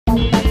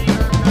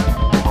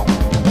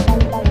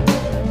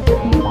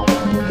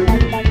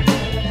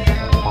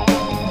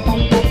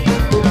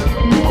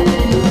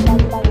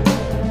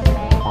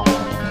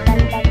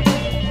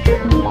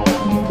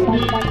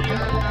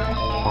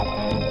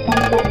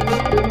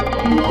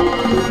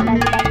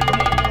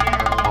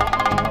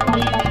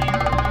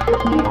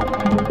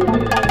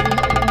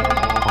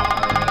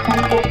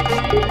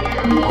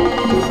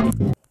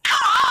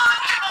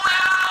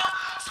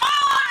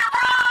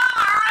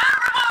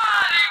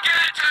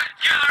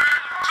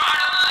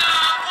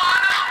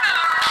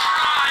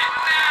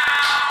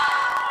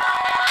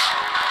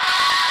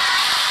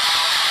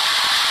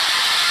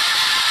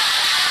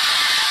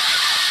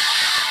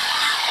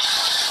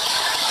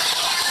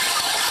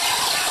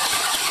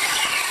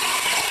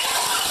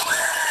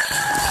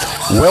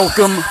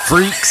Welcome,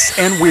 freaks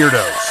and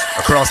weirdos,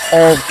 across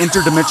all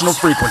interdimensional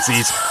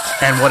frequencies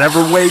and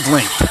whatever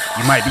wavelength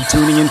you might be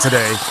tuning in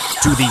today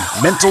to the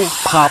Mental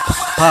Pop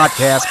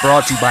Podcast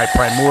brought to you by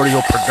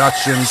Primordial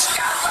Productions.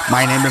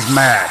 My name is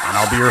Matt, and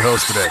I'll be your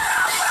host today.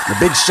 A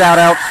big shout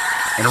out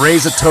and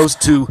raise a toast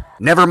to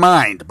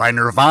Nevermind by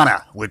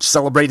Nirvana, which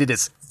celebrated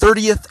its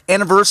 30th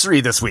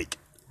anniversary this week.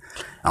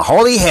 Now,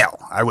 holy hell,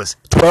 I was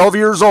 12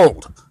 years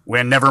old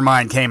when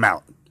Nevermind came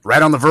out,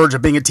 right on the verge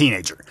of being a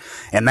teenager.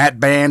 And that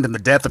band and the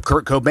death of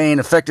Kurt Cobain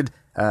affected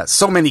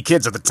so many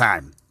kids at the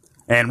time.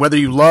 And whether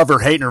you love or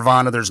hate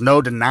Nirvana, there's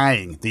no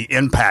denying the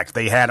impact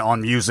they had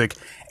on music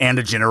and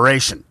a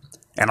generation,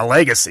 and a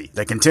legacy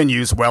that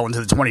continues well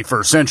into the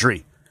 21st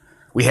century.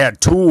 We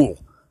had Tool,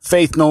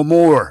 Faith No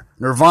More,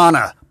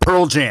 Nirvana,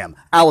 Pearl Jam,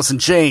 Alice in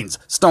Chains,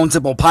 Stone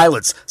Temple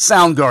Pilots,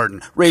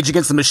 Soundgarden, Rage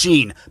Against the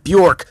Machine,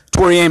 Bjork,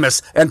 Tori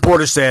Amos, and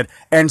Portishead,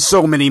 and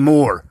so many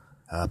more.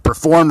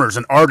 Performers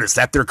and artists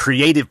at their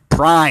creative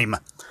prime.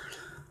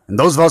 And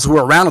those of us who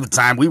were around at the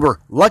time, we were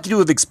lucky to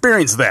have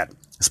experienced that,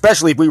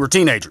 especially if we were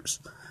teenagers.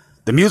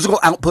 The musical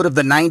output of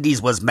the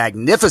 90s was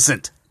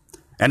magnificent.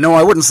 And no,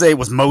 I wouldn't say it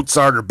was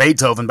Mozart or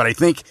Beethoven, but I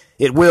think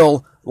it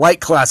will,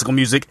 like classical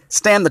music,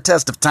 stand the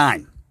test of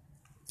time.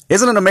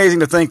 Isn't it amazing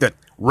to think that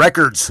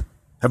records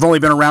have only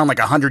been around like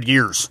 100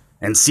 years,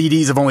 and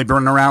CDs have only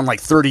been around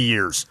like 30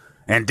 years,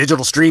 and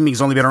digital streaming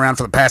has only been around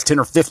for the past 10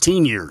 or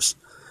 15 years?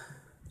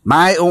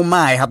 My, oh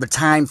my, how the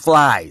time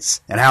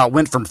flies, and how it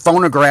went from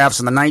phonographs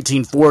in the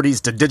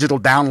 1940s to digital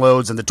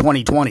downloads in the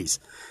 2020s.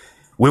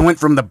 We went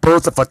from the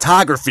birth of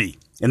photography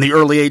in the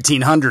early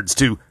 1800s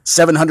to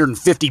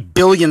 750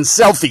 billion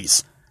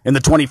selfies in the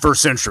 21st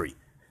century.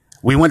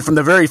 We went from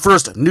the very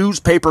first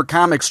newspaper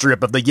comic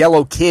strip of the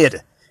Yellow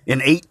Kid in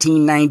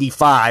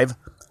 1895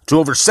 to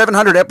over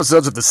 700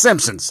 episodes of The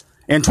Simpsons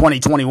in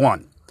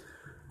 2021.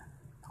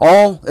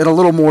 All in a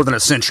little more than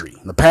a century.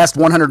 The past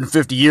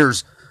 150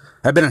 years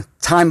have been a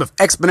time of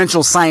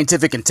exponential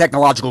scientific and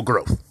technological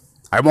growth.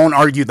 I won't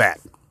argue that.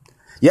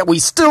 Yet we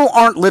still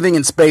aren't living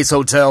in space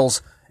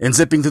hotels and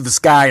zipping through the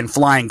sky in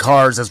flying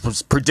cars as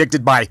was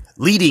predicted by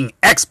leading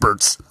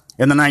experts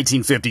in the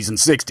 1950s and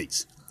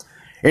 60s.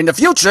 In the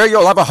future,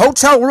 you'll have a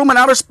hotel room in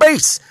outer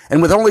space,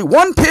 and with only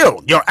one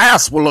pill, your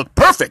ass will look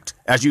perfect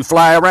as you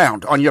fly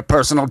around on your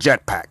personal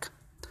jetpack.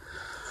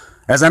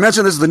 As I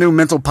mentioned, this is the new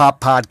Mental Pop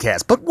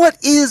Podcast. But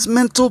what is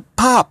Mental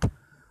Pop?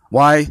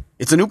 Why,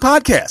 it's a new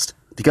podcast.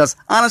 Because,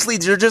 honestly,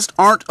 there just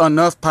aren't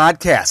enough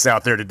podcasts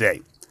out there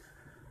today.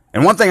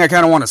 And one thing I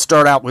kind of want to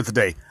start out with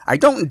today, I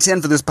don't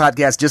intend for this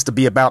podcast just to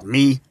be about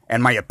me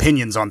and my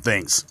opinions on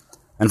things.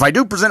 And if I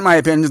do present my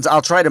opinions,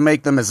 I'll try to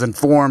make them as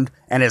informed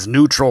and as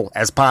neutral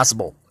as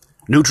possible.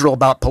 Neutral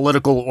about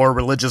political or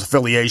religious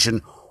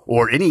affiliation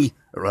or any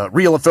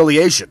real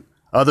affiliation,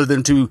 other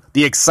than to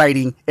the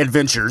exciting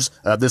adventures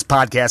this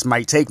podcast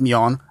might take me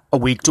on a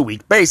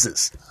week-to-week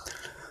basis.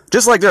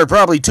 Just like there are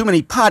probably too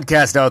many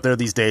podcasts out there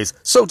these days,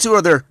 so too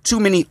are there too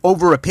many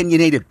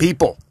over-opinionated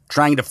people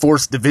trying to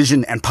force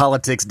division and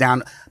politics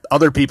down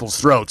other people's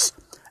throats.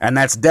 And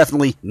that's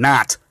definitely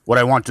not what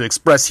I want to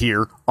express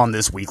here on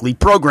this weekly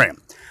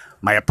program.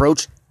 My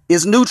approach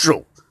is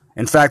neutral.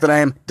 In fact, that I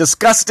am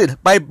disgusted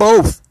by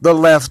both the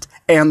left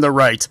and the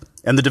right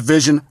and the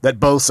division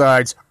that both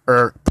sides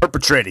are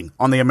perpetrating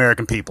on the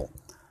American people.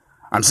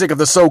 I'm sick of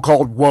the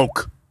so-called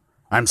woke.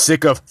 I'm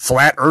sick of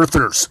flat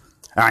earthers.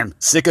 I'm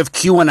sick of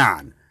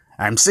QAnon.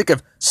 I'm sick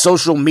of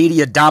social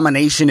media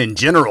domination in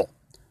general.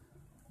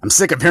 I'm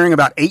sick of hearing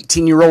about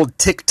 18-year-old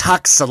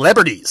TikTok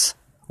celebrities,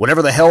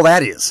 whatever the hell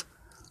that is.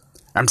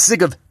 I'm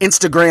sick of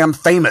Instagram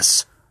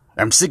famous.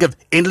 I'm sick of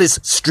endless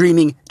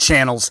streaming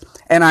channels,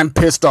 and I'm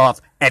pissed off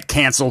at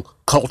cancel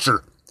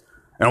culture.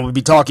 And we'll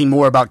be talking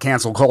more about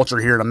cancel culture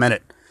here in a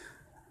minute.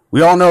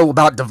 We all know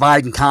about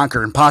divide and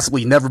conquer, and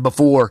possibly never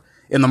before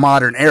in the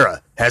modern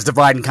era has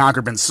divide and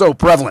conquer been so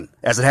prevalent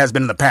as it has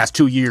been in the past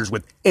 2 years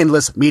with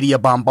endless media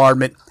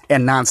bombardment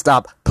and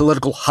nonstop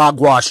political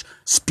hogwash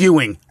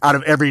spewing out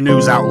of every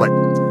news outlet.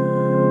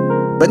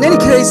 But in any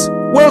case,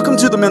 welcome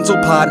to the Mental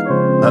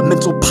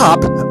Pop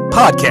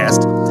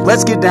Podcast.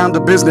 Let's get down to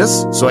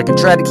business so I can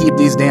try to keep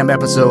these damn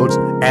episodes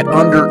at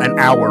under an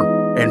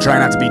hour and try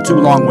not to be too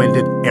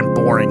long-winded and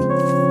boring.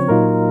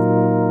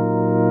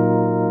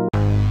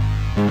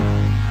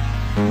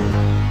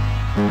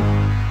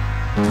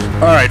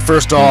 Alright,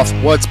 first off,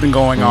 what's been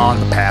going on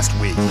the past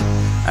week?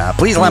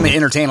 Please allow me to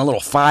entertain a little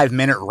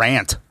 5-minute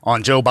rant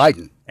on Joe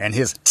Biden and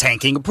his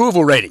tanking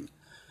approval rating.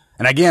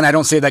 And again, I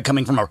don't say that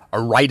coming from a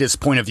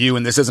rightist point of view,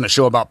 and this isn't a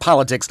show about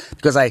politics,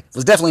 because I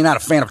was definitely not a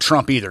fan of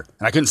Trump either,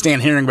 and I couldn't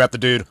stand hearing about the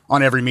dude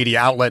on every media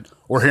outlet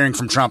or hearing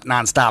from Trump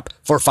nonstop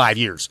for 5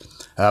 years.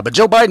 But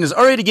Joe Biden is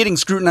already getting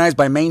scrutinized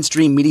by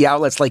mainstream media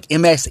outlets like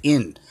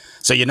MSN,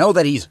 so you know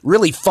that he's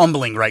really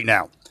fumbling right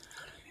now.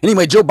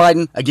 Anyway, Joe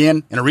Biden,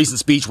 again, in a recent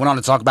speech, went on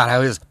to talk about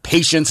how his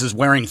patience is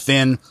wearing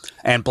thin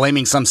and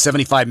blaming some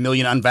 75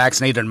 million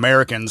unvaccinated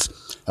Americans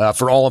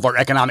for all of our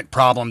economic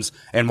problems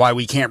and why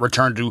we can't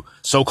return to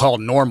so-called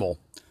normal.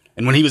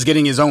 And when he was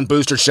getting his own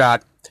booster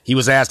shot, he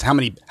was asked how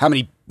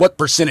many what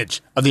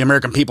percentage of the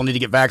American people need to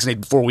get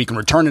vaccinated before we can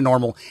return to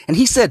normal. And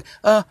he said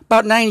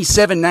about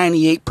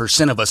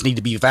 98% of us need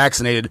to be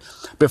vaccinated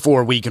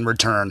before we can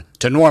return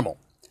to normal.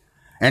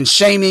 And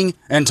shaming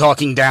and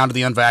talking down to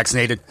the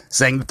unvaccinated,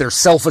 saying that their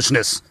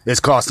selfishness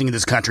is costing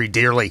this country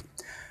dearly.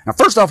 Now,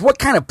 first off, what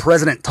kind of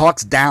president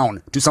talks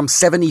down to some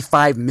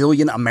 75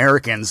 million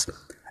Americans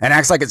and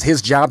acts like it's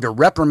his job to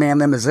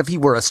reprimand them as if he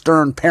were a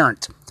stern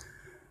parent?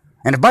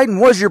 And if Biden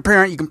was your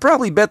parent, you can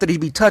probably bet that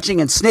he'd be touching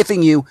and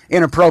sniffing you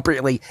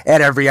inappropriately at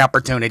every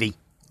opportunity.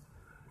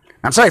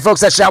 I'm sorry,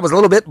 folks, that shot was a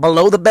little bit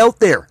below the belt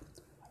there.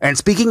 And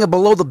speaking of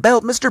below the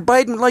belt, Mr.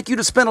 Biden would like you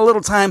to spend a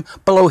little time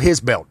below his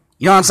belt.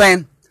 You know what I'm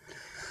saying?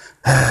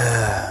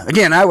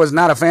 Again, I was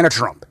not a fan of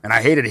Trump, and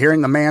I hated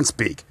hearing the man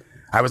speak.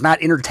 I was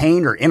not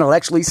entertained or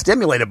intellectually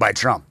stimulated by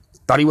Trump.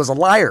 Thought he was a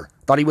liar,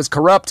 thought he was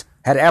corrupt,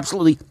 had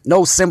absolutely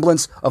no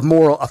semblance of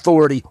moral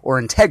authority or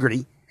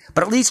integrity.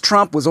 But at least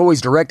Trump was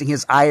always directing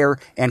his ire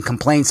and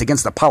complaints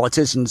against the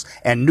politicians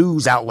and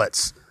news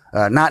outlets,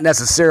 not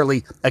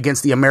necessarily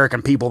against the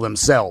American people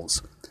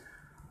themselves.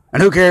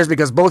 And who cares,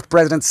 because both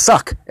presidents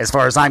suck as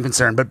far as I'm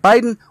concerned. But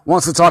Biden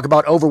wants to talk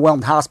about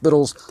overwhelmed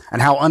hospitals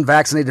and how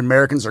unvaccinated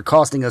Americans are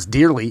costing us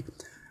dearly.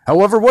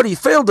 However, what he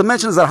failed to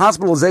mention is that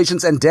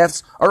hospitalizations and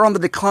deaths are on the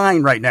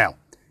decline right now.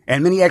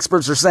 And many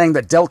experts are saying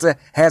that Delta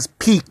has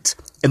peaked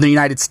in the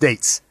United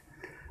States.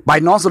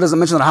 Biden also doesn't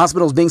mention that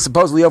hospitals being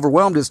supposedly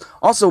overwhelmed is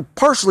also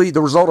partially the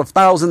result of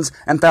thousands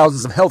and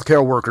thousands of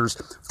healthcare workers,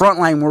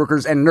 frontline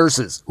workers, and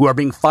nurses who are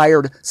being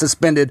fired,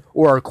 suspended,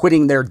 or are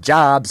quitting their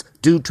jobs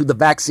due to the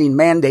vaccine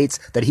mandates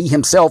that he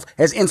himself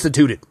has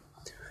instituted.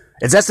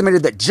 It's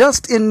estimated that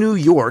just in New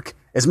York,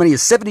 as many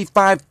as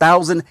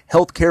 75,000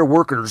 healthcare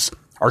workers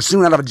are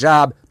soon out of a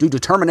job due to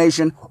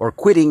termination or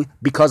quitting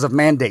because of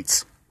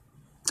mandates.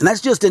 And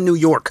that's just in New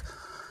York.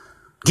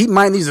 Keep in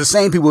mind, these are the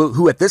same people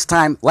who at this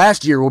time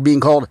last year were being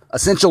called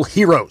essential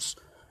heroes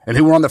and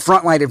who were on the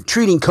front line of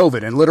treating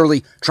COVID and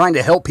literally trying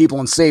to help people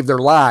and save their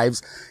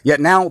lives, yet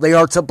now they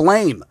are to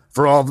blame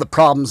for all of the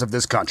problems of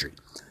this country.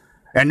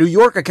 And New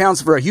York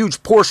accounts for a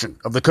huge portion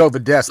of the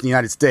COVID deaths in the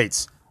United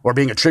States, or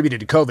being attributed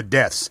to COVID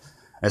deaths,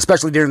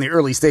 especially during the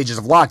early stages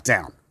of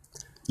lockdown.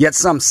 Yet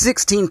some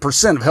 16%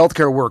 of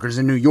healthcare workers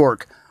in New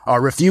York are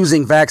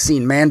refusing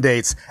vaccine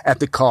mandates at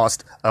the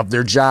cost of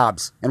their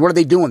jobs. And what are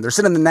they doing? They're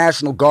sending the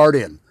National Guard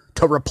in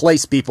to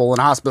replace people in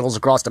hospitals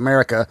across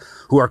America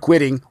who are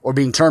quitting or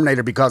being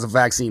terminated because of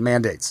vaccine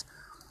mandates.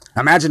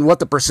 Imagine what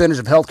the percentage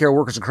of healthcare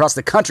workers across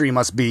the country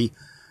must be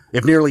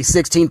if nearly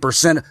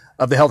 16%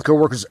 of the healthcare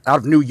workers out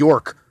of New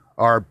York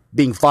are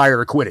being fired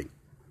or quitting.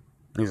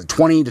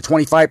 20 to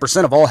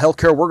 25% of all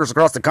healthcare workers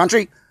across the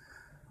country?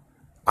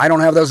 I don't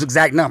have those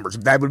exact numbers.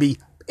 That would be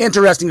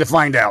interesting to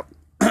find out.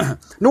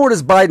 Nor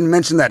does Biden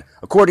mention that,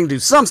 according to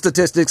some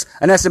statistics,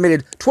 an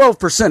estimated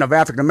 12% of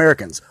African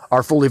Americans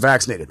are fully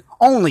vaccinated.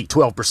 Only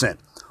 12%.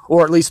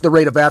 Or at least the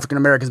rate of African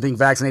Americans being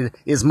vaccinated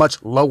is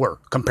much lower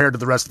compared to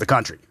the rest of the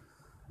country.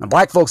 Now,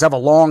 black folks have a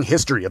long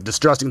history of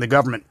distrusting the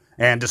government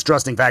and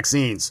distrusting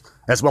vaccines,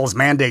 as well as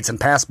mandates and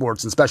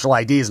passports and special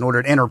IDs in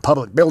order to enter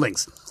public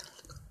buildings.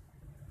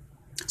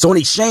 So when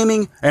he's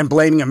shaming and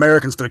blaming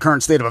Americans for the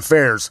current state of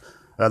affairs,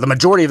 the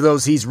majority of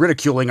those he's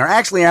ridiculing are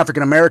actually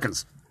African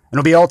Americans. And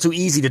it'll be all too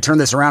easy to turn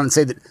this around and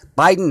say that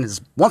Biden is,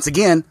 once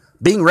again,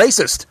 being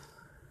racist.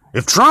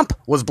 If Trump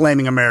was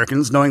blaming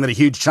Americans, knowing that a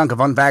huge chunk of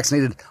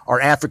unvaccinated are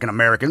African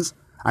Americans,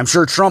 I'm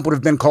sure Trump would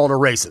have been called a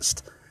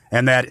racist,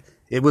 and that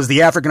it was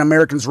the African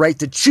Americans' right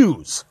to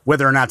choose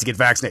whether or not to get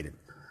vaccinated.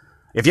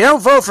 If you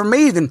don't vote for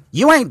me, then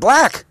you ain't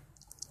black.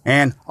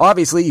 And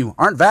obviously you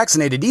aren't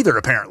vaccinated either,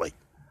 apparently.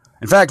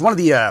 In fact, one of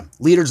the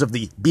leaders of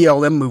the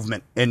BLM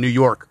movement in New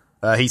York,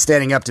 he's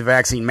standing up to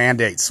vaccine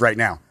mandates right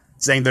now,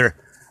 saying the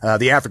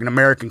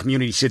African-American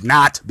community should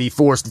not be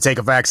forced to take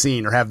a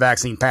vaccine or have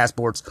vaccine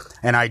passports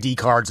and ID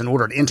cards in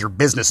order to enter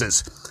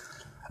businesses.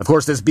 Of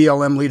course, this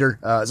BLM leader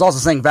is also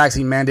saying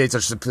vaccine mandates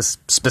are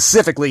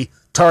specifically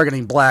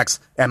targeting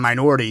blacks and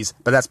minorities,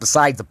 but that's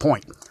beside the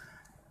point.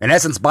 In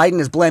essence,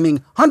 Biden is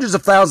blaming hundreds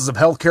of thousands of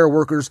healthcare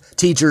workers,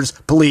 teachers,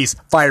 police,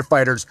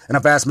 firefighters, and a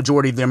vast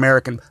majority of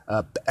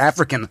the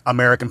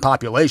African-American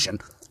population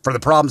for the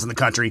problems in the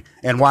country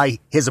and why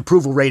his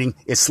approval rating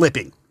is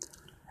slipping.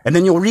 And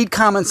then you'll read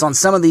comments on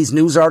some of these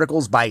news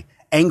articles by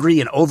angry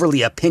and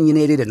overly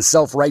opinionated and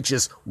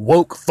self-righteous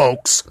woke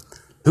folks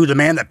who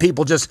demand that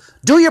people just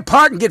do your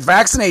part and get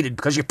vaccinated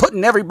because you're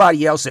putting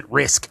everybody else at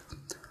risk.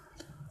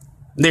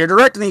 They're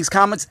directing these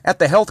comments at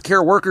the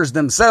healthcare workers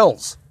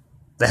themselves.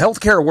 The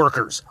healthcare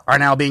workers are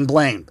now being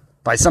blamed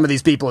by some of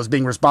these people as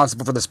being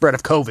responsible for the spread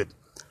of COVID.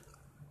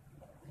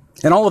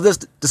 And all of this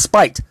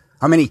despite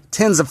how many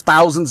tens of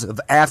thousands of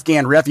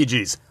Afghan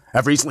refugees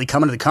have recently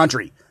come into the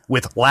country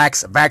with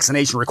lax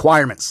vaccination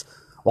requirements.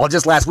 While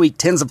just last week,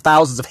 tens of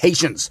thousands of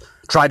Haitians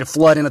tried to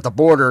flood in at the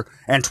border,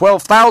 and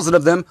 12,000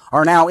 of them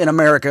are now in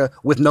America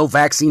with no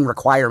vaccine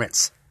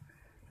requirements.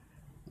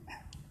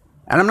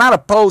 And I'm not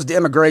opposed to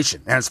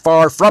immigration, and it's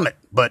far from it,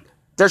 but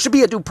there should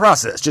be a due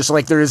process, just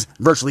like there is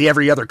virtually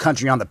every other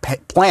country on the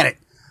planet.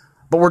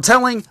 But we're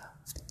telling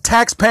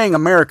tax-paying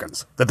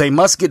Americans that they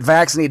must get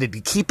vaccinated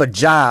to keep a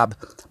job,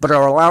 but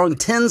are allowing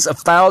tens of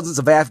thousands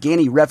of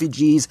Afghani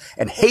refugees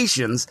and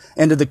Haitians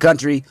into the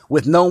country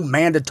with no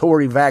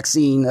mandatory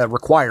vaccine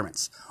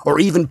requirements or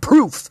even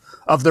proof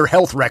of their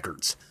health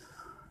records.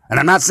 And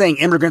I'm not saying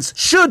immigrants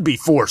should be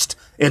forced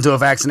into a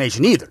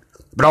vaccination either,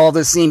 but all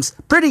this seems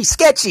pretty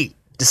sketchy,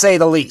 to say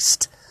the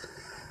least.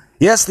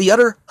 Yes, the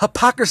utter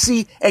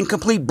hypocrisy and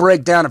complete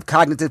breakdown of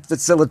cognitive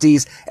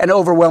facilities and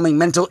overwhelming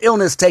mental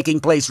illness taking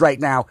place right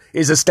now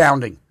is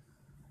astounding.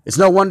 It's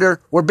no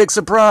wonder or big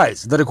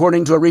surprise that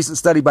according to a recent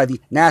study by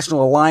the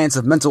National Alliance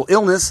of Mental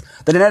Illness,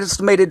 that an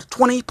estimated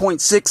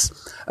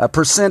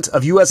 20.6%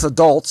 of U.S.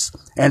 adults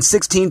and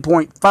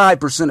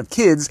 16.5% of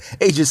kids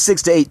ages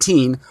 6 to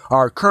 18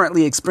 are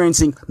currently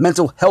experiencing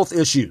mental health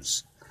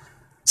issues.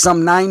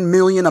 Some 9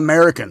 million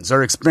Americans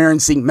are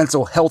experiencing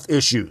mental health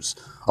issues,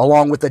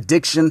 along with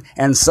addiction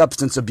and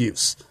substance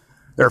abuse.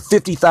 There are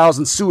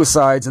 50,000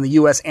 suicides in the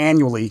U.S.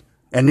 annually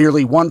and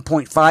nearly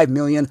 1.5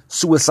 million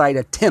suicide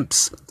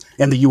attempts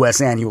in the U.S.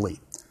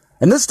 annually.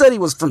 And this study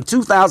was from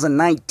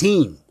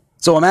 2019.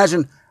 So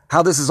imagine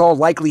how this has all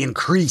likely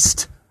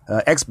increased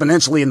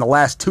exponentially in the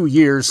last 2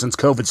 years since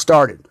COVID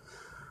started.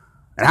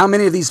 And how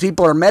many of these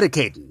people are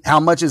medicated? How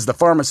much is the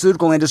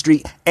pharmaceutical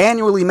industry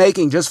annually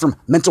making just from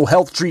mental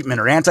health treatment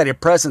or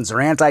antidepressants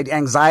or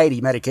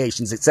anti-anxiety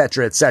medications,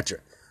 etc., etc.?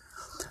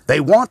 They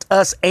want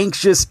us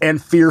anxious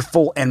and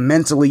fearful and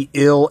mentally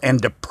ill and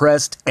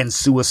depressed and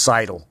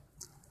suicidal.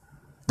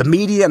 The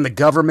media and the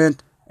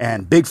government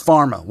and Big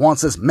Pharma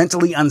wants us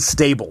mentally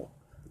unstable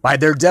by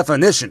their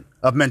definition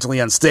of mentally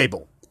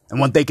unstable and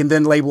what they can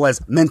then label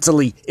as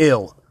mentally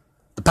ill.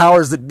 The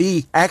powers that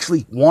be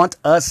actually want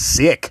us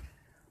sick.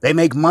 They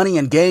make money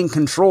and gain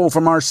control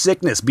from our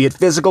sickness, be it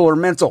physical or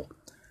mental.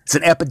 It's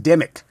an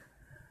epidemic.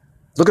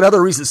 Look at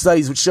other recent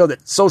studies which show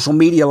that social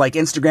media like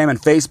Instagram and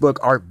Facebook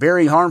are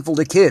very harmful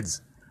to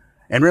kids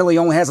and really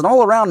only has an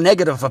all-around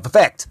negative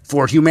effect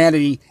for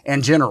humanity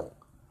in general.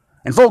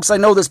 And folks, I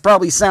know this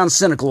probably sounds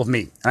cynical of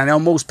me. I know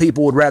most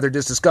people would rather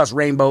just discuss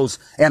rainbows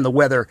and the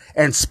weather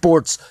and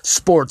sports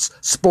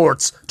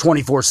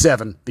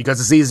 24/7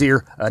 because it's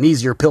an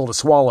easier pill to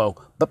swallow.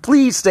 But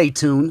please stay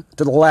tuned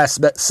to the last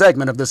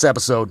segment of this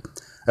episode.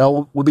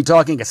 We'll be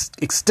talking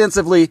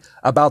extensively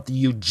about the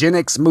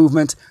eugenics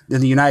movement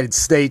in the United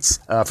States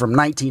from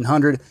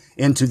 1900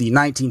 into the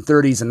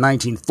 1930s and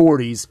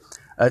 1940s,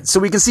 so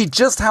we can see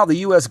just how the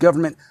U.S.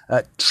 government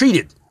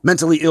treated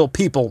mentally ill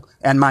people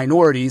and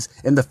minorities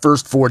in the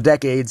first 4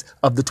 decades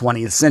of the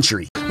 20th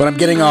century. But I'm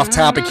getting off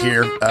topic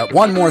here.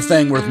 One more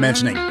thing worth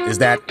mentioning is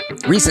that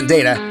recent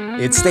data,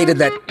 it stated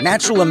that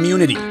natural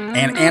immunity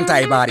and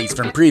antibodies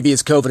from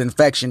previous COVID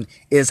infection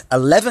is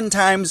 11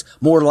 times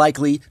more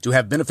likely to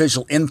have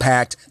beneficial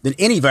impact than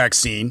any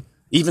vaccine,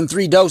 even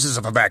 3 doses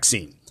of a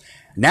vaccine.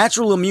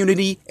 Natural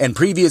immunity and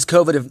previous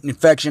COVID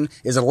infection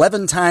is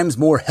 11 times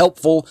more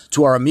helpful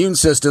to our immune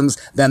systems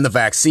than the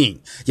vaccine.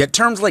 Yet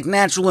terms like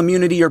natural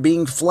immunity are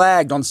being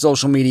flagged on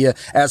social media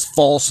as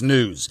false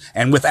news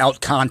and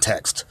without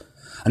context.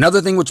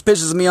 Another thing which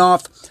pisses me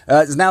off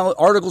is now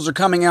articles are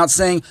coming out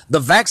saying the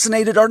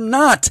vaccinated are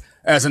not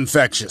as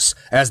infectious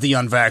as the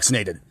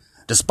unvaccinated.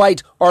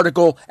 Despite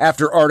article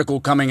after article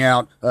coming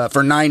out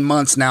for 9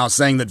 months now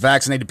saying that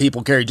vaccinated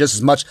people carry just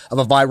as much of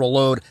a viral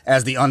load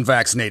as the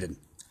unvaccinated.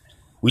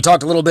 We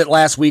talked a little bit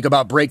last week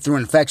about breakthrough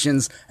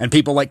infections and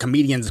people like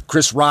comedians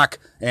Chris Rock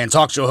and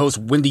talk show host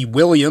Wendy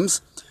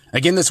Williams.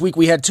 Again, this week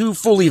we had 2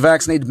 fully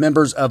vaccinated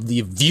members of The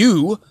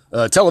View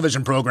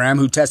television program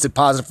who tested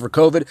positive for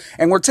COVID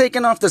and were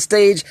taken off the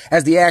stage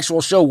as the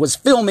actual show was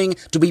filming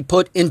to be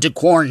put into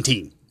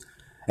quarantine.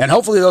 And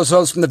hopefully those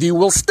hosts from The View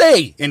will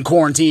stay in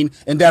quarantine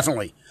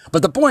indefinitely.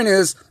 But the point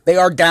is, they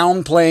are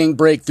downplaying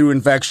breakthrough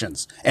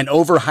infections and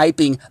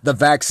overhyping the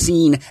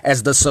vaccine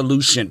as the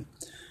solution.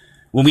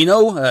 When we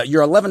know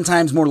you're 11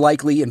 times more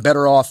likely and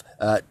better off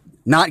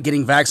not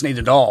getting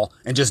vaccinated at all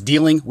and just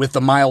dealing with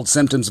the mild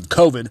symptoms of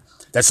COVID,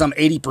 that some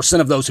 80%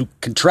 of those who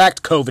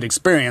contract COVID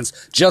experience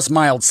just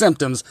mild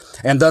symptoms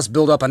and thus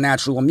build up a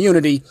natural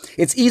immunity,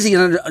 it's easy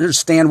to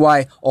understand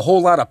why a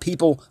whole lot of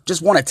people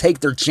just want to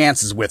take their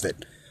chances with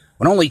it.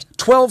 When only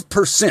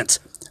 12%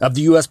 of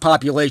the U.S.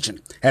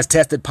 population has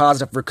tested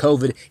positive for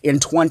COVID in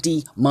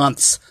 20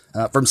 months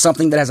from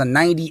something that has a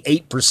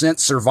 98%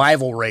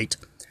 survival rate,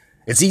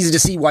 it's easy to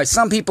see why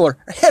some people are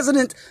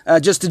hesitant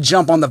just to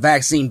jump on the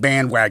vaccine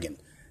bandwagon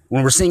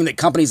when we're seeing that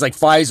companies like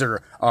Pfizer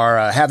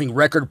are having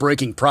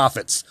record-breaking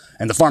profits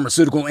and the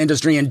pharmaceutical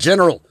industry in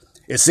general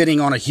is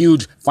sitting on a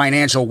huge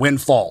financial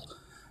windfall.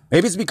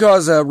 Maybe it's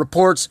because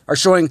reports are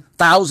showing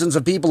thousands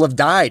of people have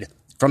died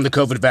from the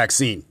COVID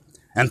vaccine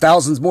and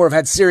thousands more have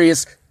had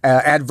serious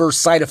adverse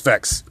side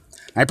effects.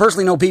 I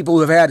personally know people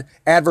who have had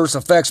adverse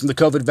effects from the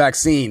COVID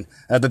vaccine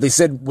that they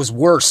said was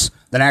worse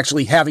than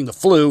actually having the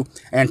flu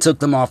and took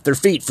them off their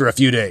feet for a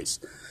few days.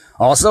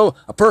 Also,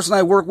 a person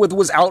I work with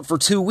was out for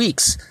 2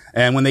 weeks,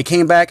 and when they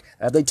came back,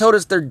 they told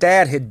us their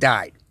dad had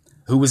died,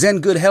 who was in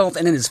good health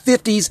and in his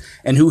 50s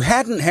and who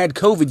hadn't had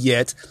COVID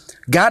yet,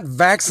 got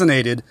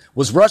vaccinated,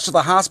 was rushed to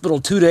the hospital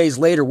 2 days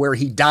later where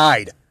he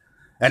died.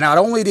 And not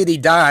only did he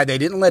die, they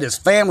didn't let his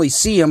family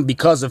see him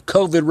because of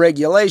COVID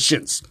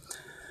regulations.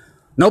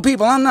 No,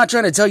 people, I'm not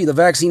trying to tell you the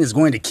vaccine is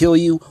going to kill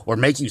you or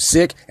make you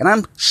sick, and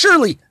I'm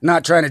surely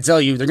not trying to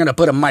tell you they're going to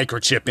put a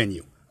microchip in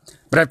you.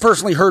 But I've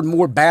personally heard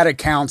more bad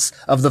accounts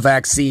of the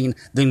vaccine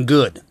than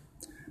good.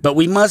 But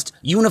we must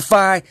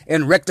unify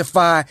and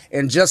rectify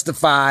and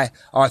justify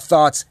our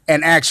thoughts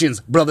and actions,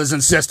 brothers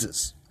and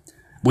sisters.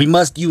 We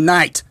must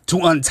unite to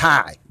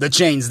untie the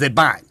chains that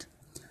bind.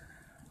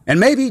 And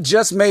maybe,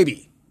 just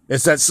maybe,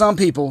 it's that some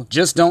people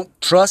just don't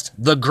trust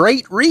the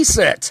Great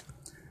Reset.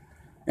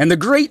 And the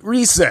Great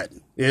Reset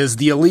is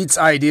the elite's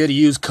idea to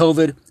use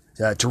COVID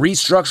to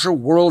restructure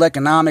world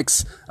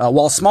economics,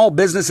 while small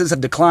businesses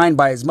have declined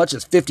by as much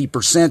as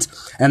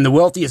 50%, and the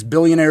wealthiest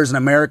billionaires in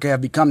America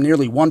have become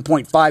nearly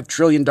 $1.5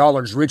 trillion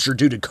richer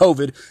due to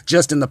COVID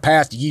just in the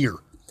past year.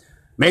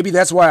 Maybe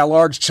that's why a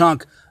large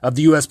chunk of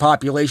the U.S.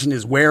 population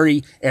is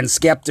wary and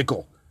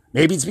skeptical.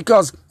 Maybe it's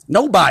because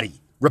nobody,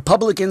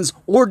 Republicans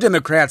or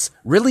Democrats,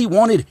 really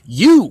wanted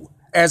you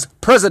as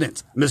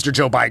president, Mr.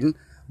 Joe Biden,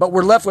 but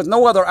we're left with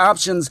no other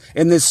options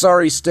in this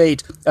sorry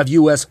state of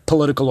U.S.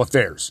 political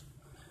affairs.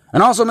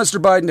 And also, Mr.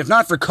 Biden, if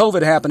not for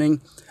COVID happening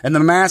and the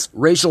mass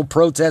racial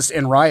protests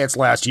and riots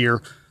last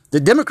year, the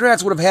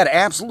Democrats would have had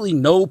absolutely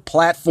no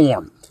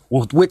platform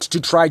with which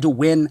to try to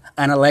win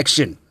an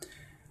election.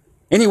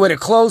 Anyway, to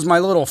close my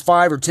little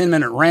 5 or 10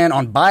 minute rant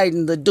on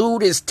Biden, the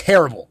dude is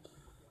terrible.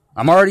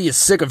 I'm already as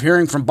sick of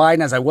hearing from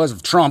Biden as I was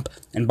of Trump,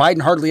 and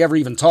Biden hardly ever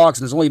even talks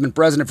and has only been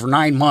president for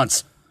 9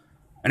 months.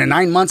 And in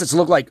 9 months, it's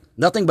looked like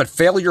nothing but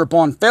failure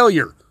upon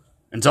failure.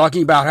 And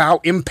talking about how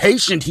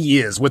impatient he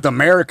is with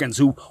Americans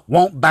who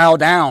won't bow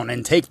down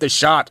and take the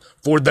shot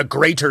for the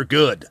greater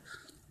good.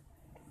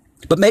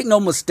 But make no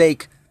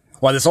mistake,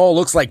 while this all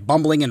looks like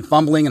bumbling and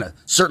fumbling and a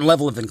certain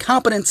level of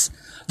incompetence,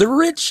 the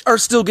rich are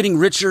still getting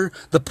richer,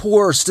 the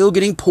poor are still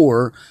getting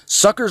poorer,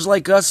 suckers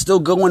like us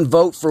still go and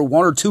vote for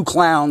 1 or 2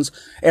 clowns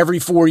every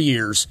 4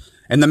 years,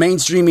 and the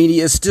mainstream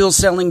media is still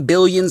selling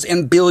billions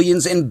and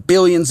billions and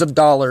billions of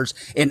dollars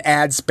in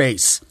ad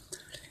space.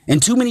 In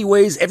too many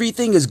ways,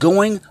 everything is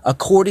going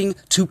according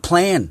to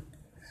plan.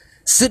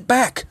 Sit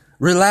back,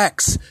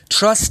 relax,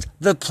 trust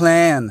the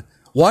plan.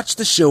 Watch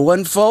the show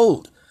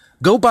unfold.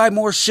 Go buy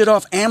more shit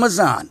off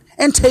Amazon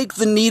and take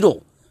the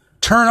needle.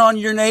 Turn on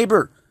your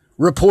neighbor.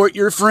 Report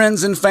your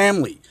friends and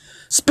family.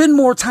 Spend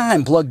more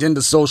time plugged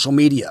into social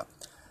media.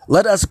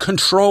 Let us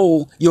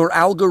control your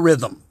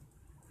algorithm.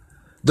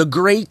 The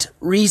Great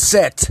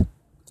Reset.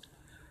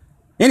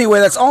 Anyway,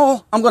 that's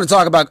all I'm going to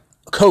talk about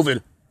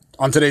COVID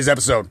on today's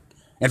episode.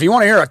 And if you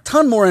want to hear a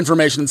ton more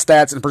information and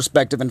stats and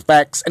perspective and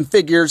facts and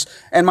figures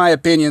and my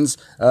opinions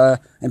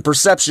and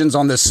perceptions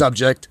on this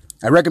subject,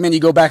 I recommend you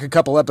go back a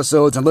couple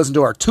episodes and listen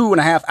to our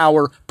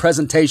 2.5-hour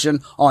presentation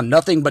on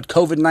nothing but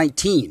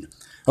COVID-19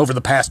 over the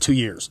past 2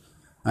 years.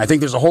 I think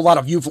there's a whole lot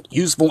of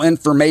useful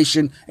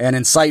information and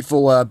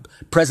insightful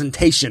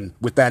presentation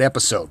with that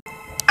episode.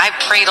 I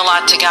prayed a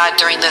lot to God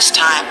during this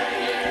time.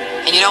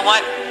 And you know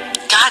what?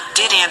 God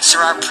did answer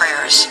our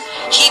prayers.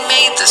 He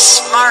made the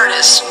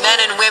smartest men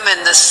and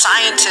women, the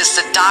scientists,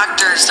 the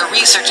doctors, the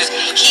researchers.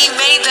 He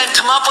made them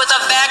come up with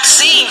a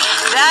vaccine.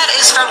 That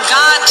is from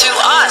God to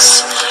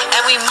us.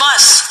 And we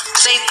must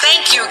say,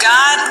 thank you,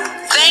 God.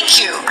 Thank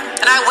you.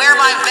 And I wear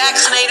my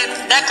vaccinated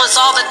necklace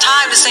all the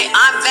time to say,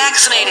 I'm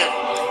vaccinated.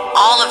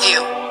 All of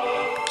you.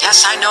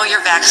 Yes, I know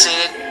you're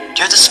vaccinated.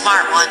 You're the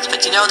smart ones.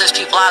 But you know there's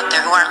people out there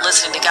who aren't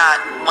listening to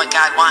God and what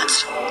God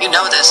wants. You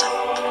know this.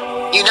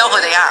 You know who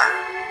they are.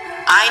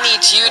 I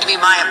need you to be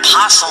my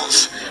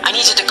apostles. I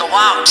need you to go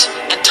out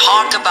and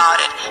talk about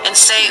it and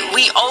say,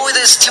 we owe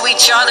this to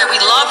each other. We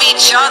love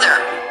each other.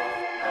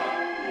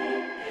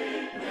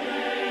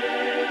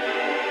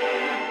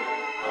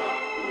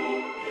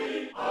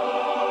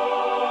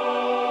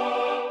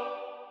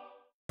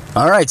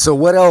 All right, so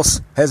what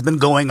else has been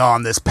going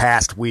on this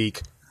past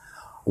week?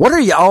 What are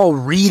y'all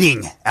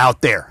reading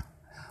out there?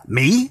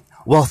 Me?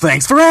 Well,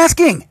 thanks for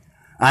asking.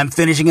 I'm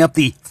finishing up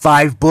the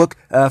 5-book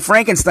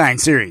Frankenstein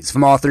series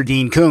from author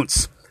Dean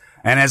Koontz.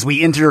 And as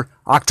we enter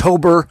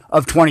October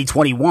of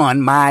 2021,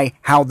 my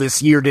how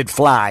this year did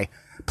fly,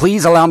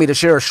 please allow me to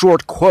share a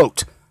short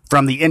quote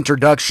from the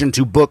introduction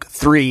to Book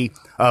 3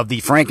 of the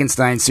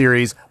Frankenstein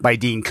series by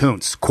Dean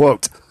Koontz.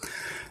 Quote,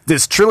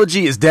 "This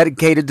trilogy is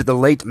dedicated to the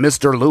late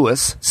Mr.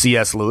 Lewis,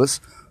 C.S. Lewis,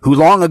 who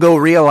long ago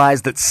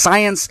realized that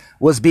science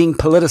was being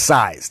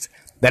politicized,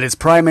 that its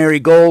primary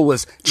goal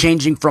was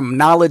changing from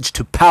knowledge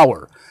to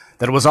power,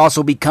 that it was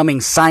also becoming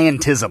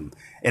scientism,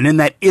 and in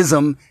that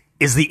ism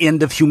is the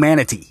end of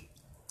humanity."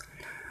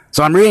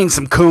 So I'm reading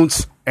some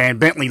Koontz and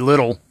Bentley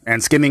Little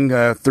and skimming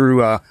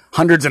through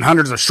hundreds and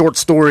hundreds of short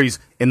stories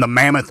in the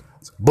mammoth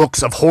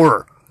books of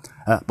horror.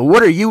 But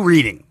what are you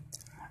reading?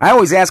 I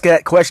always ask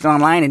that question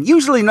online, and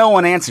usually no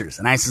one answers,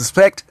 and I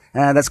suspect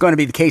that's going to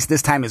be the case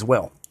this time as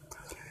well.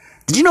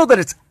 Did you know that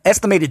it's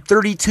estimated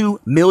 32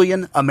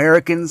 million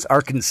Americans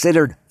are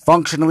considered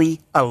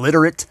functionally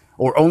illiterate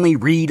or only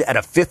read at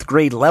a 5th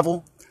grade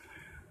level?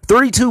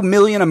 32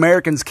 million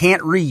Americans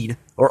can't read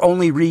or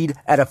only read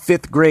at a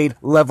 5th grade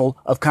level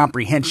of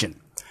comprehension.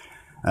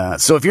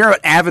 So if you're an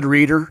avid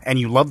reader and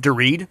you love to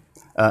read,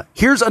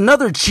 here's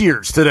another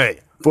cheers today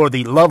for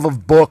the love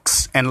of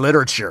books and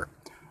literature.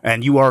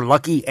 And you are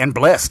lucky and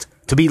blessed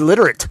to be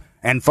literate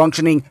and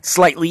functioning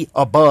slightly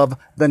above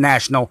the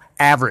national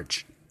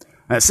average.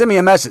 Send me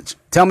a message.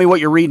 Tell me what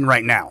you're reading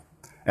right now,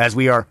 as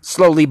we are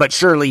slowly but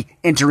surely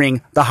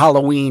entering the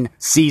Halloween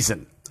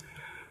season.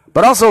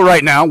 But also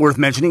right now, worth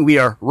mentioning, we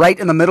are right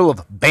in the middle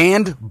of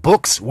Banned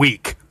Books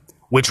Week,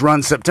 which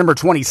runs September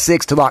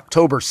 26th to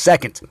October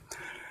 2nd.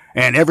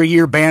 And every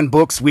year, Banned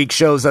Books Week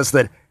shows us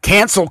that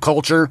cancel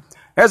culture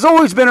has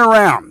always been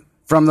around,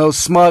 from those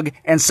smug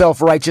and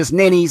self-righteous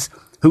ninnies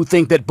who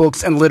think that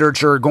books and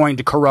literature are going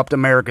to corrupt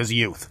America's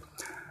youth.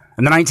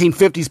 In the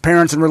 1950s,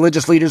 parents and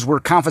religious leaders were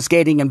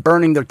confiscating and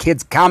burning their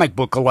kids' comic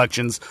book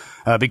collections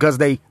because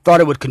they thought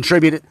it would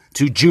contribute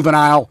to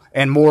juvenile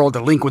and moral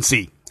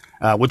delinquency,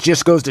 which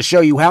just goes to show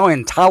you how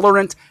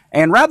intolerant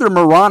and rather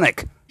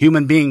moronic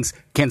human beings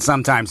can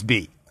sometimes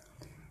be.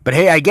 But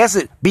hey, I guess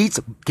it beats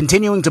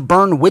continuing to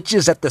burn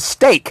witches at the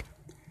stake.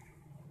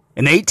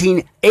 In the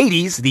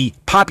 1880s, the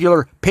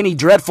popular Penny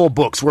Dreadful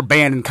books were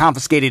banned and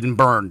confiscated and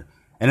burned.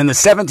 And in the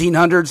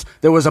 1700s,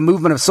 there was a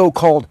movement of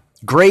so-called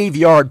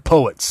graveyard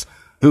poets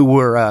who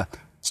were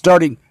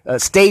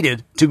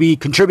stated to be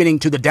contributing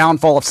to the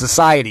downfall of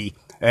society,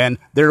 and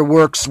their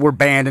works were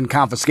banned and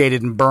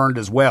confiscated and burned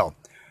as well.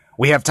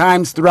 We have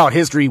times throughout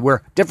history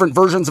where different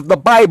versions of the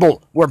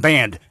Bible were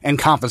banned and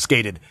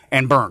confiscated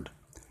and burned.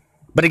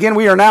 But again,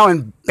 we are now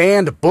in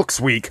Banned Books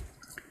Week.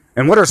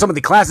 And what are some of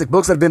the classic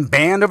books that have been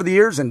banned over the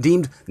years and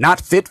deemed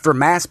not fit for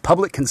mass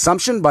public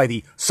consumption by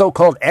the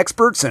so-called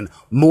experts and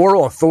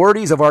moral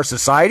authorities of our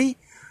society?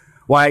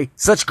 Why,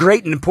 such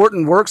great and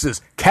important works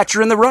as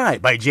Catcher in the Rye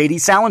by J.D.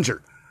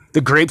 Salinger,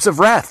 The Grapes of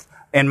Wrath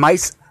and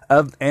Mice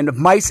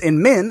and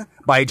Men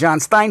by John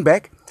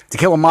Steinbeck, To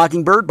Kill a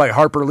Mockingbird by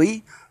Harper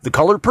Lee, The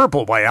Color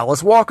Purple by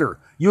Alice Walker,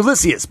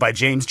 Ulysses by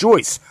James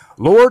Joyce,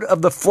 Lord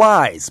of the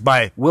Flies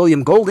by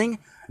William Golding,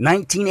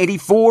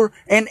 1984,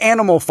 and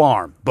Animal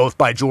Farm, both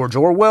by George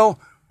Orwell,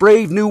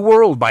 Brave New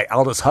World by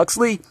Aldous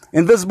Huxley,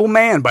 Invisible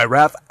Man by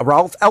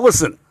Ralph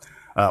Ellison,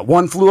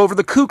 One Flew Over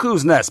the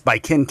Cuckoo's Nest by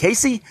Ken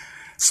Casey,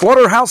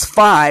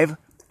 Slaughterhouse-Five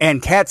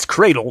and Cat's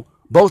Cradle,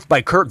 both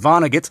by Kurt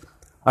Vonnegut,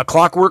 A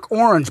Clockwork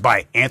Orange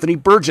by Anthony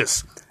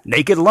Burgess,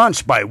 Naked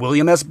Lunch by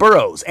William S.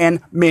 Burroughs,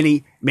 and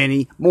many,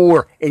 many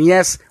more. And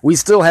yes, we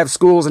still have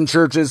schools and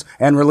churches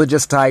and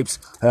religious types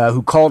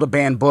who call to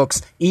ban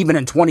books, even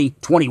in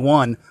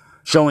 2021,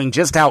 showing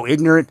just how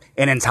ignorant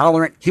and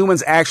intolerant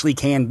humans actually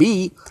can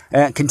be,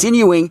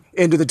 continuing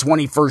into the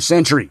 21st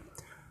century.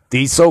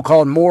 These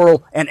so-called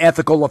moral and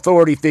ethical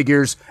authority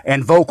figures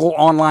and vocal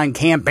online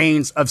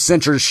campaigns of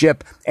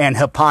censorship and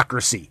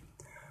hypocrisy.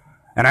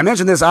 And I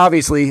mention this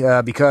obviously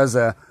because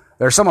there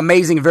are some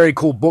amazing and very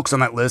cool books on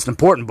that list,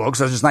 important books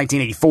such as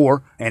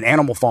 1984 and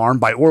Animal Farm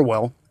by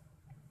Orwell,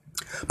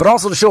 but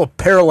also to show a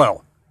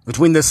parallel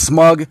between this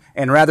smug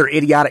and rather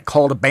idiotic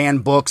call to ban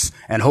books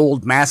and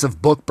hold massive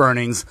book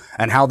burnings,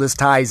 and how this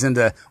ties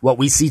into what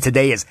we see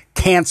today as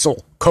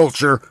cancel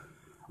culture,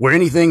 where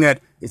anything that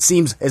it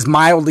seems is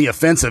mildly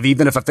offensive,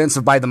 even if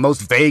offensive by the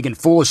most vague and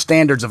foolish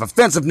standards of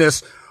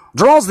offensiveness,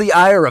 draws the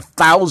ire of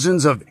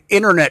thousands of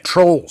internet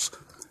trolls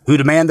who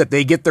demand that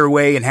they get their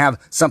way and have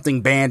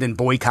something banned and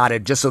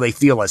boycotted just so they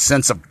feel a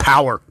sense of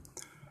power.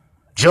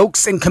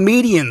 Jokes and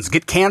comedians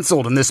get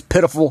canceled in this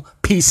pitiful,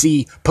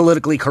 PC,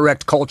 politically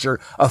correct culture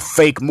of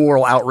fake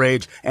moral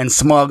outrage and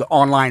smug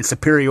online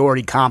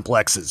superiority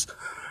complexes.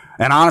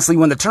 And honestly,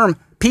 when the term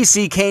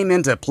PC came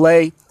into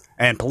play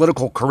and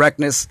political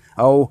correctness,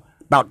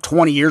 about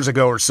 20 years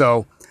ago or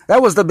so,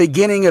 that was the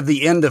beginning of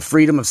the end of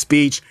freedom of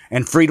speech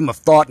and freedom of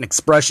thought and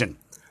expression.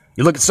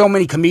 You look at so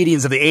many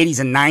comedians of the 80s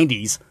and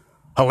 90s,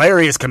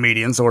 hilarious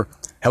comedians, or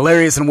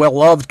hilarious and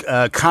well-loved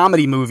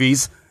comedy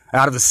movies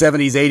out of the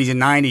 70s, 80s,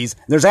 and 90s,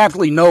 there's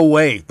absolutely no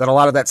way that a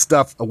lot of that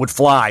stuff would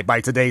fly by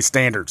today's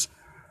standards.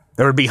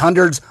 There would be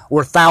hundreds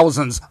or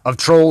thousands of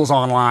trolls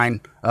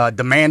online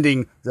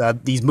demanding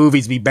these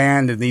movies be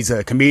banned and these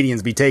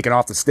comedians be taken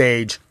off the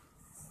stage.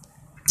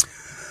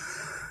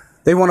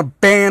 They want to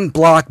ban,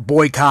 block,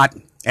 boycott,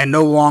 and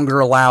no longer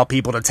allow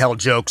people to tell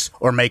jokes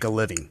or make a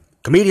living.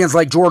 Comedians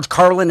like George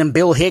Carlin and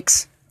Bill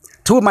Hicks,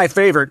 two of my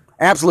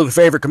absolute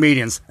favorite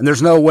comedians, and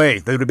there's no way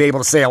they would be able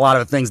to say a lot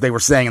of the things they were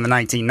saying in the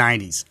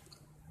 1990s.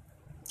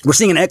 We're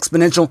seeing an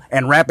exponential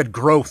and rapid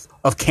growth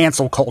of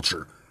cancel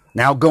culture,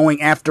 now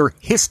going after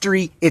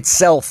history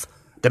itself,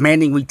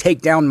 demanding we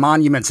take down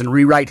monuments and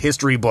rewrite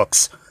history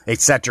books,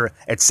 etc.,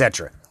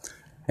 etc.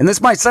 And this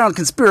might sound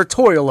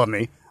conspiratorial of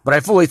me, but I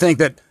fully think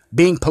that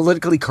being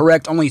politically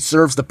correct only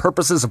serves the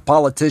purposes of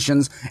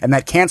politicians, and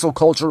that cancel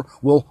culture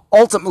will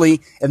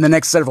ultimately, in the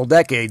next several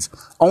decades,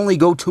 only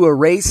go to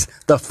erase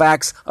the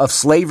facts of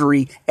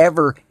slavery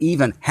ever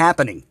even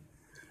happening.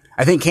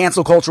 I think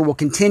cancel culture will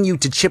continue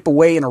to chip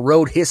away and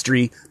erode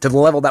history to the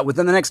level that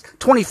within the next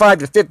 25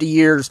 to 50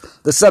 years,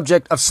 the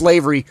subject of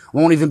slavery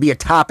won't even be a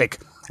topic,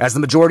 as the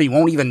majority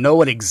won't even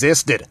know it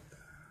existed.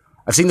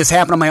 I've seen this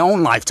happen in my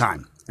own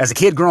lifetime, As a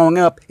kid growing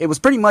up, it was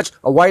pretty much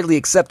a widely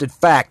accepted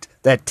fact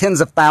that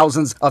tens of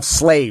thousands of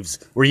slaves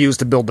were used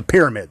to build the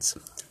pyramids.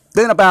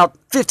 Then about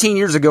 15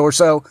 years ago or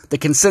so, the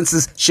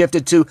consensus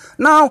shifted to,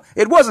 no,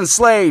 it wasn't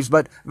slaves,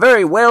 but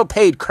very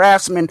well-paid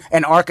craftsmen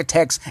and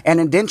architects and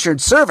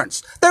indentured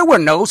servants. There were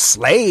no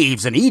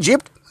slaves in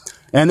Egypt.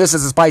 And this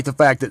is despite the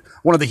fact that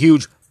one of the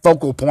huge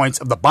focal points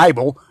of the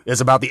Bible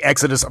is about the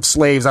exodus of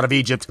slaves out of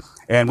Egypt,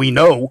 and we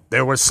know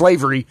there was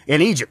slavery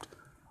in Egypt.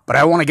 But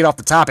I want to get off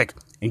the topic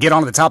and get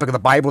on to the topic of the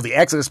Bible, the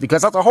Exodus,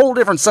 because that's a whole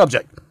different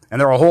subject. And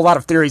there are a whole lot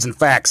of theories and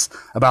facts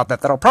about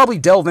that I'll probably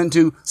delve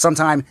into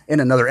sometime in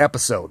another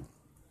episode.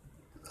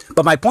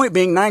 But my point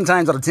being, 9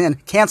 times out of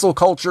 10, cancel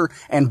culture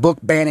and book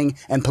banning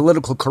and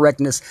political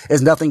correctness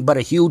is nothing but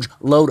a huge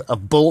load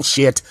of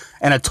bullshit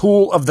and a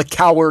tool of the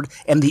coward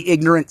and the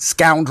ignorant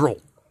scoundrel.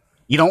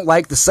 You don't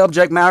like the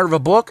subject matter of a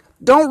book?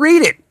 Don't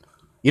read it.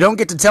 You don't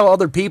get to tell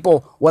other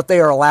people what they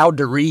are allowed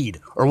to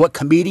read or what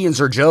comedians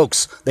or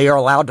jokes they are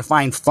allowed to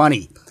find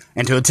funny.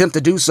 And to attempt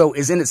to do so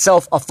is in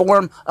itself a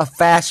form of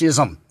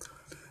fascism.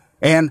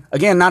 And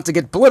again, not to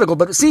get political,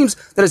 but it seems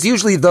that it's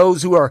usually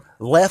those who are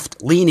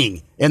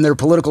left-leaning in their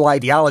political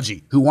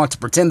ideology who want to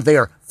pretend they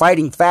are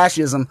fighting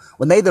fascism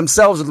when they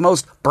themselves are the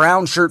most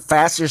brown shirt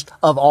fascist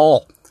of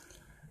all.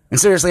 And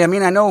seriously, I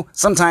mean, I know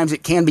sometimes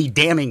it can be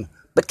damning,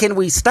 but can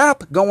we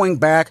stop going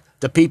back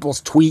to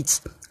people's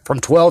tweets from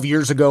 12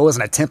 years ago as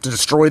an attempt to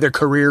destroy their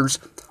careers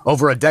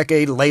over a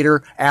decade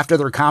later after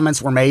their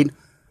comments were made?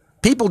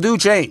 People do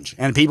change,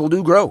 and people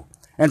do grow.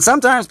 And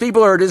sometimes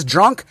people are just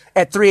drunk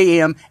at 3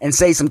 a.m. and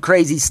say some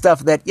crazy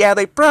stuff that, yeah,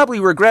 they probably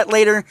regret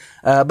later,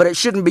 but it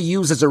shouldn't be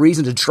used as a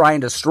reason to try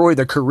and destroy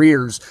their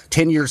careers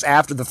 10 years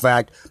after the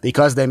fact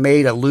because they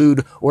made a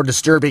lewd or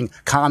disturbing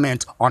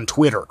comment on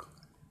Twitter.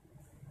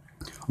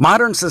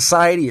 Modern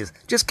society is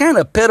just kind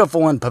of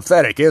pitiful and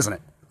pathetic, isn't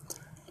it?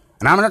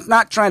 And I'm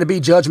not trying to be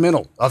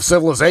judgmental of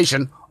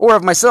civilization or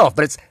of myself,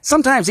 but it's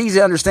sometimes easy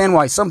to understand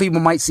why some people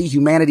might see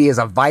humanity as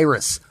a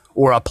virus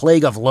or a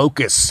plague of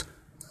locusts.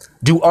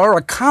 Do our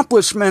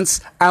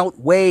accomplishments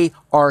outweigh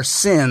our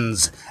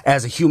sins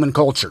as a human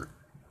culture?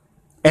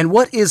 And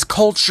what is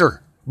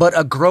culture but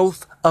a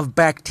growth of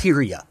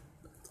bacteria?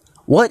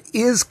 What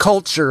is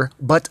culture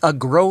but a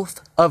growth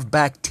of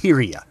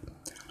bacteria?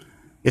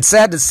 It's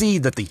sad to see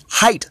that the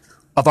height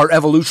of our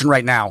evolution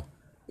right now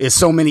is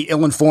so many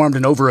ill-informed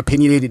and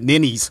over-opinionated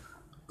ninnies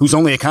whose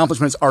only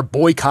accomplishments are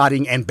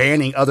boycotting and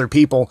banning other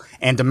people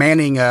and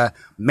demanding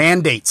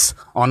mandates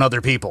on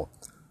other people.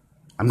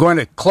 I'm going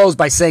to close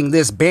by saying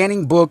this: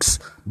 banning books,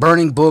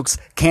 burning books,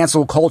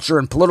 cancel culture,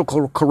 and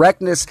political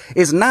correctness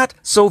is not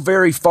so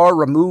very far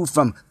removed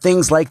from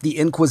things like the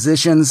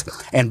Inquisitions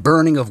and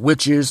burning of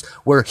witches,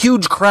 where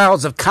huge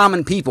crowds of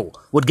common people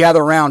would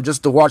gather around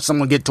just to watch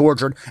someone get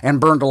tortured and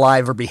burned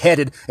alive or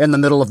beheaded in the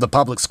middle of the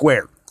public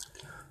square.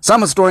 Some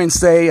historians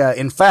say,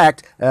 in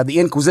fact, the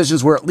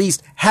Inquisitions were at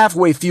least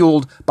halfway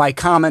fueled by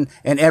common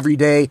and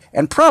everyday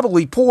and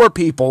probably poor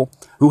people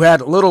who had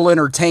little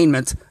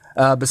entertainment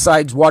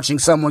besides watching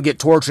someone get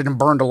tortured and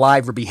burned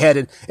alive or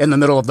beheaded in the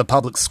middle of the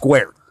public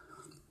square.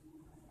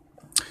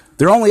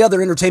 Their only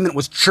other entertainment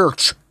was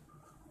church,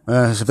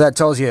 if that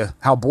tells you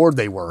how bored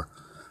they were.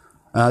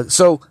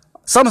 So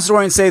some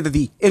historians say that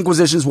the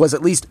Inquisitions was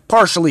at least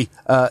partially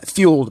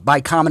fueled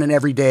by common and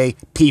everyday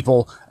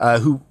people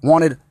who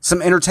wanted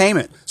some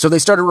entertainment. So they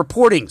started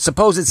reporting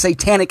supposed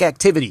satanic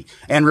activity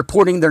and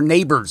reporting their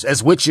neighbors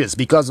as witches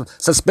because of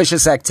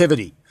suspicious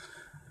activity.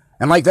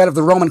 And like that of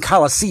the Roman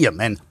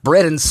Colosseum and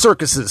bread and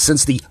circuses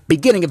since the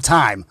beginning of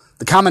time,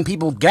 the common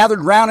people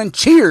gathered round and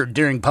cheered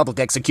during public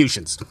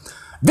executions.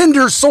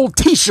 Vendors sold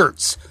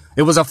t-shirts.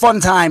 It was a fun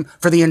time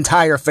for the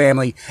entire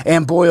family.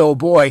 And boy, oh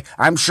boy,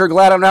 I'm sure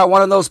glad I'm not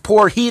one of those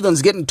poor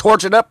heathens getting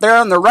tortured up there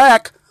on the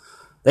rack.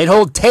 They'd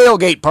hold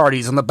tailgate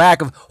parties on the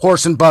back of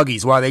horse and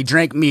buggies while they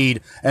drank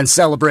mead and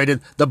celebrated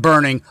the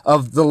burning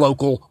of the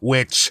local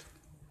witch.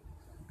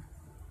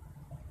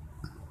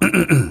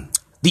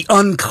 The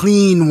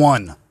unclean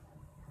one.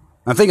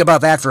 Now think about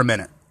that for a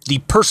minute. The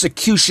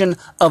persecution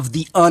of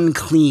the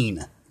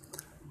unclean.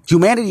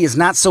 Humanity is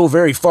not so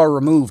very far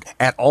removed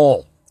at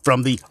all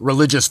from the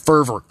religious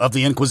fervor of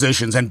the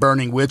Inquisitions and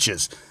burning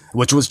witches,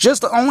 which was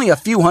just only a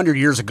few hundred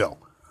years ago.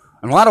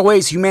 In a lot of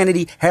ways,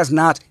 humanity has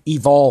not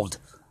evolved.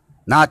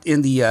 Not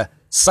in the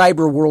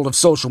cyber world of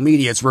social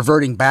media. It's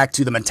reverting back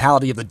to the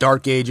mentality of the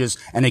Dark Ages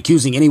and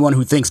accusing anyone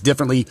who thinks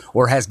differently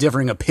or has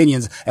differing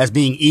opinions as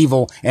being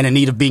evil and in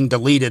need of being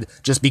deleted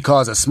just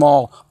because a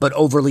small but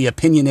overly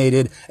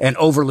opinionated and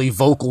overly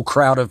vocal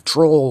crowd of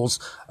trolls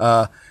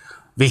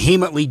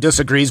vehemently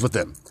disagrees with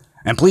them.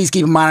 And please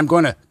keep in mind, I'm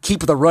going to keep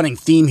the running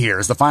theme here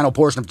as the final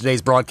portion of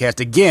today's broadcast.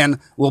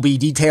 Again, we'll be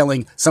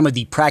detailing some of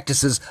the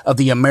practices of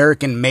the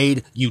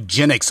American-made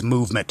eugenics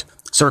movement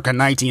circa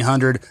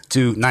 1900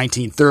 to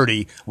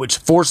 1930, which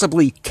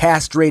forcibly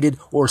castrated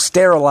or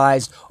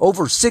sterilized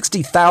over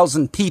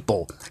 60,000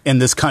 people in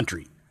this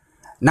country.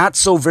 Not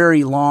so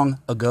very long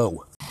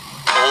ago.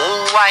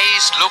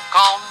 Always look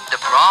on the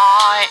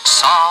bright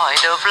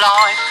side of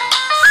life.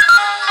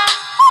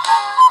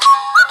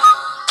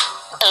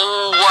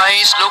 Always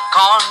always look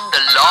on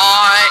the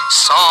light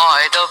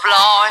side of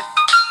life.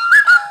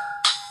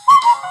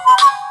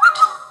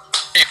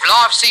 If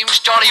life seems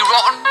jolly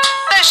rotten,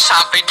 there's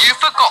something you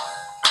forgot,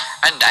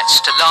 and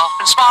that's to laugh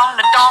and smile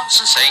and dance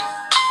and sing.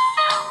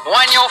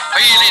 When you're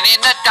feeling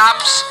in the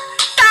dumps,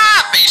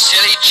 don't be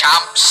silly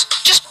chumps,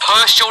 just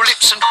purse your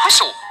lips and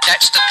whistle,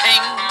 that's the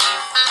thing.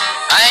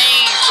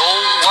 And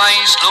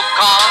always look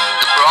on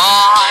the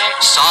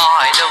bright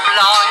side of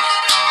life.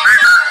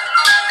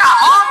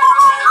 Come on.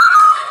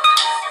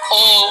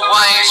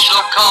 Always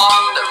look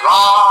on the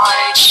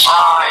right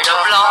side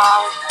of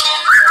life.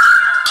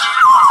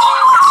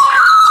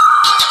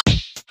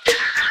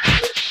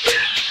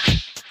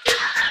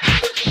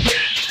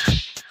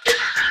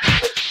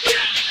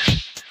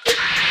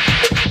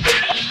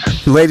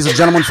 Ladies and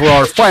gentlemen, for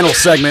our final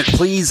segment,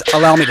 please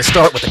allow me to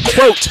start with a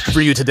quote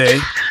for you today,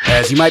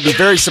 as you might be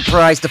very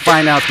surprised to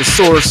find out the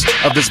source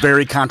of this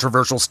very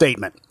controversial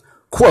statement.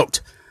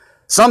 Quote,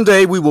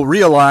 "Someday we will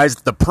realize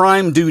that the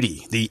prime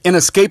duty, the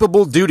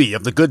inescapable duty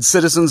of the good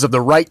citizens of the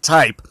right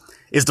type,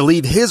 is to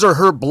leave his or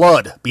her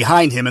blood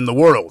behind him in the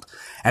world,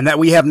 and that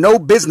we have no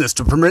business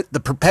to permit the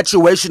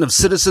perpetuation of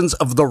citizens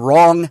of the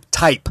wrong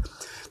type.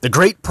 The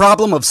great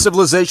problem of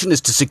civilization is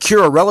to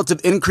secure a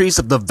relative increase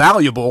of the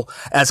valuable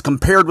as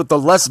compared with the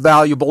less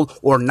valuable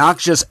or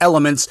noxious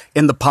elements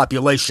in the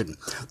population.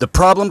 The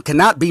problem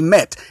cannot be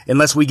met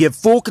unless we give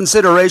full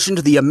consideration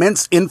to the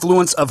immense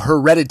influence of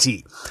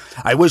heredity.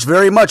 I wish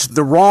very much that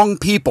the wrong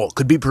people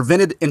could be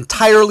prevented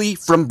entirely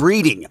from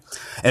breeding.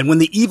 And when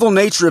the evil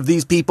nature of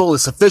these people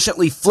is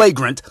sufficiently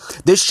flagrant,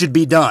 this should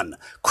be done.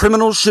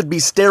 Criminals should be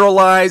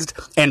sterilized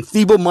and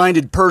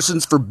feeble-minded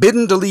persons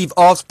forbidden to leave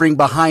offspring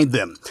behind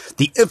them.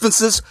 The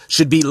emphasis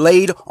should be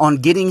laid on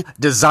getting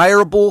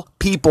desirable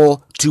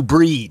people to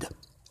breed."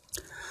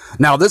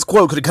 Now, this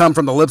quote could have come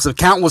from the lips of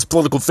countless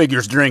political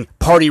figures during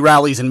party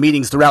rallies and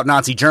meetings throughout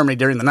Nazi Germany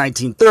during the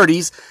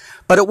 1930s,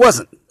 but it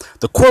wasn't.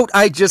 The quote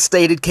I just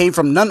stated came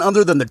from none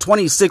other than the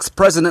 26th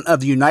President of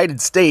the United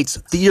States,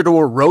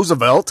 Theodore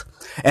Roosevelt,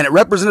 and it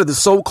represented the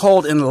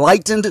so-called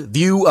enlightened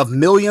view of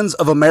millions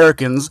of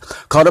Americans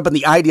caught up in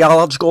the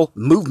ideological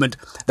movement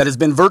that has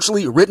been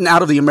virtually written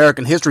out of the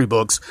American history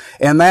books,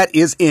 and that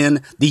is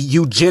in the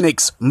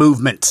eugenics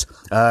movement.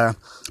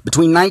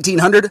 Between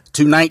 1900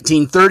 to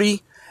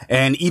 1930,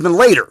 and even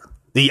later,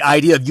 the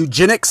idea of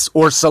eugenics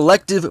or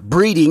selective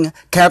breeding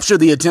captured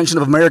the attention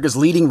of America's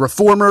leading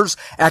reformers,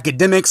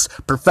 academics,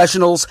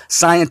 professionals,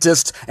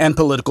 scientists, and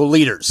political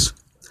leaders.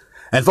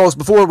 And folks,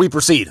 before we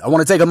proceed, I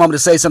want to take a moment to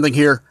say something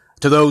here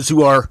to those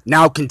who are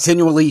now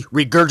continually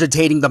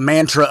regurgitating the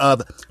mantra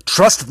of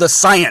trust the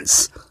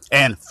science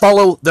and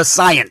follow the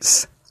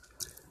science.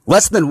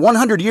 Less than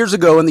 100 years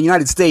ago in the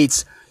United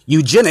States,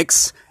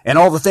 eugenics and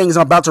all the things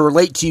I'm about to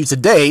relate to you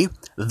today,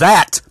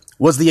 that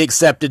was the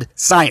accepted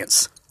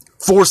science.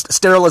 Forced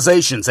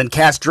sterilizations and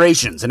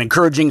castrations and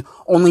encouraging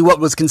only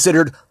what was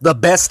considered the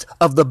best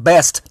of the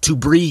best to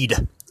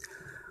breed.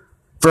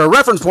 For a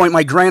reference point,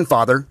 my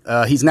grandfather,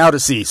 he's now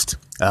deceased,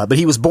 but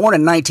he was born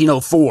in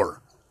 1904,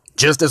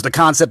 just as the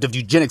concept of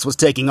eugenics was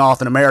taking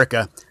off in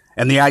America,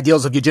 and the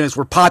ideals of eugenics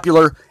were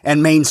popular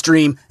and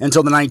mainstream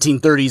until the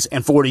 1930s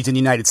and 40s in the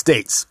United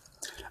States.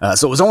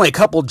 So it was only a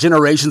couple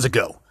generations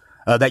ago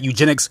that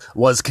eugenics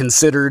was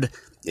considered,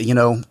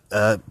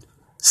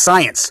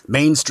 science,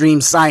 mainstream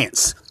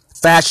science,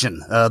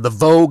 fashion, the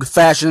vogue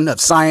fashion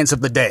of science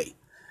of the day.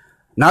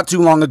 Not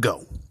too long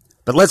ago.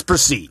 But let's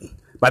proceed.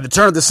 By the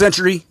turn of the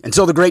century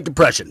until the Great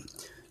Depression,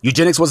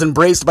 eugenics was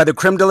embraced by the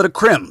creme de la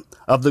creme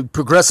of the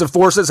progressive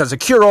forces as a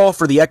cure-all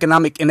for the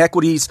economic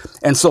inequities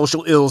and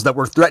social ills that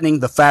were threatening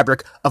the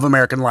fabric of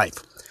American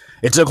life.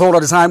 It took hold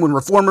at a time when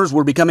reformers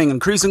were becoming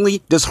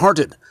increasingly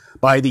disheartened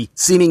by the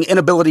seeming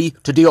inability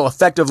to deal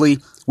effectively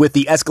with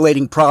the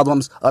escalating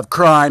problems of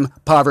crime,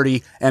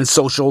 poverty, and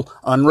social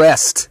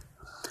unrest.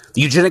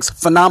 The eugenics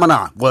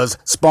phenomenon was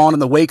spawned in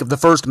the wake of the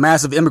first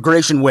massive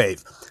immigration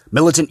wave,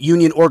 militant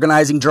union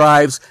organizing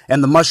drives,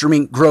 and the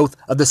mushrooming growth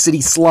of the city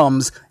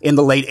slums in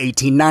the late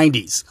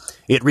 1890s.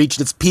 It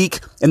reached its peak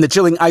in the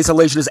chilling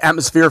isolationist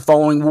atmosphere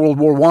following World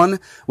War I,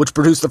 which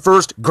produced the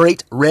first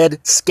Great Red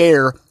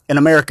Scare in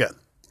America.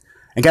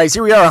 And guys,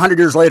 here we are 100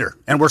 years later,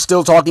 and we're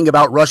still talking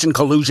about Russian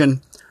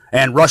collusion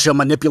and Russia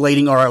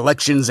manipulating our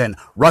elections and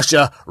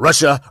Russia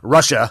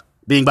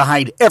being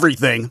behind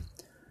everything.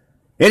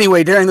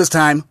 Anyway, during this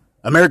time,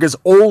 America's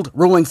old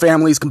ruling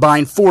families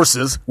combined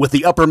forces with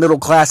the upper middle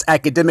class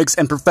academics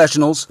and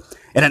professionals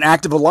in an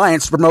active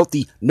alliance to promote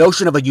the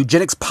notion of a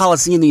eugenics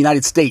policy in the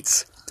United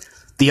States.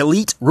 The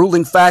elite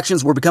ruling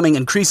factions were becoming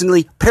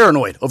increasingly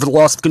paranoid over the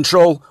loss of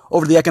control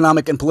over the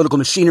economic and political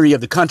machinery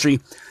of the country,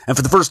 and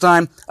for the first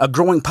time, a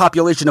growing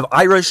population of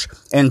Irish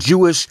and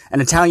Jewish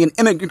and Italian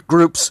immigrant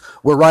groups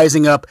were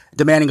rising up,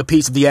 demanding a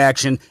piece of the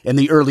action in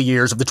the early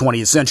years of the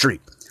 20th century.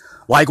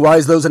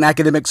 Likewise, those in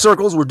academic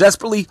circles were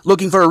desperately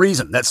looking for a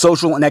reason that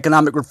social and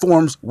economic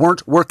reforms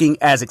weren't working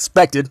as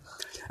expected,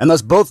 and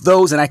thus both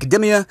those in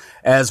academia,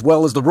 as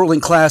well as the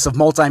ruling class of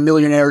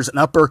multimillionaires and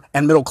upper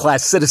and middle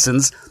class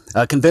citizens,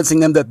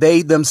 convincing them that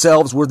they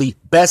themselves were the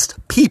best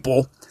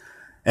people,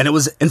 And it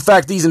was, in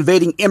fact, these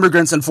invading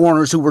immigrants and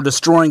foreigners who were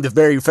destroying the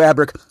very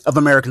fabric of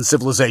American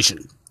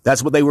civilization.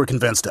 That's what they were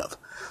convinced of.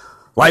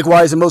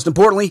 Likewise, and most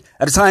importantly,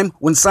 at a time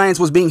when science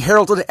was being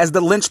heralded as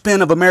the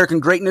linchpin of American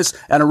greatness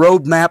and a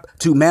roadmap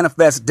to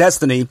manifest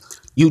destiny,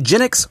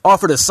 eugenics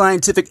offered a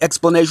scientific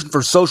explanation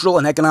for social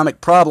and economic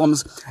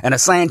problems and a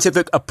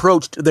scientific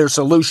approach to their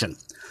solution.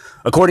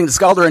 According to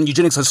scholar and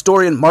eugenics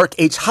historian Mark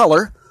H.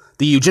 Haller,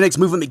 the eugenics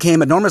movement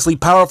became enormously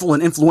powerful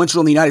and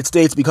influential in the United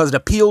States because it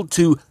appealed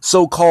to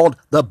so-called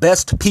the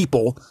best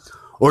people,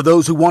 or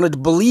those who wanted to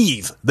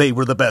believe they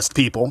were the best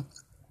people.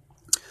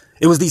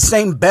 It was these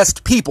same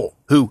best people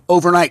who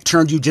overnight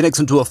turned eugenics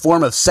into a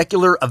form of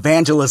secular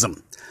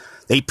evangelism.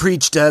 They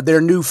preached their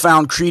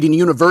newfound creed in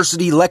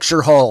university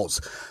lecture halls,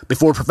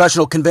 before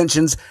professional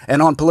conventions,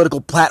 and on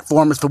political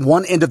platforms from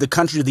one end of the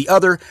country to the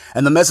other,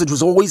 and the message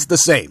was always the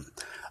same.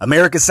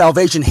 America's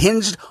salvation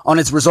hinged on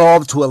its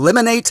resolve to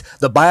eliminate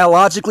the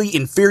biologically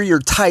inferior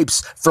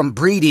types from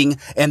breeding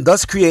and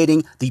thus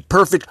creating the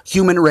perfect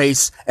human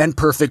race and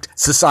perfect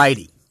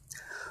society.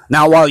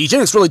 Now, while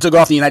eugenics really took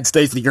off in the United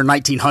States in the year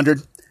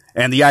 1900,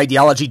 and the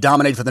ideology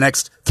dominated for the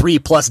next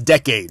 3+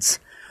 decades,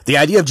 the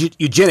idea of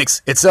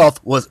eugenics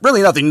itself was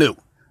really nothing new.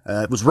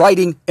 It was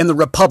writing in the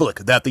Republic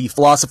that the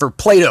philosopher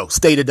Plato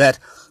stated that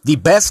the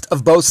best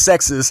of both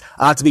sexes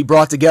ought to be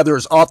brought together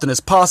as often as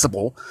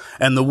possible,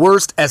 and the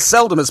worst as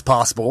seldom as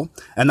possible,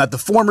 and that the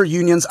former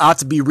unions ought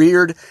to be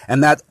reared,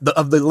 and that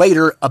of the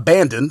later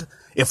abandoned,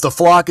 if the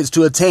flock is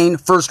to attain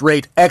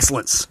first-rate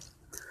excellence.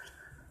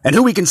 And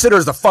who we consider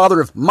as the father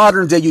of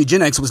modern-day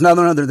eugenics was none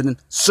other than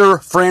Sir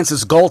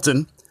Francis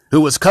Galton, who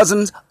was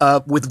cousins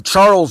with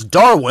Charles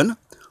Darwin,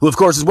 who of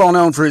course is well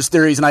known for his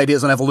theories and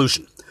ideas on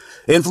evolution.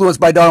 Influenced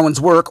by Darwin's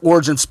work,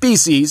 Origin of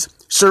Species,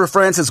 Sir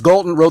Francis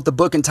Galton wrote the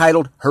book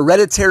entitled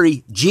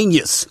Hereditary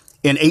Genius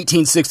in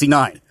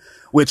 1869,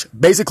 which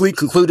basically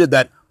concluded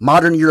that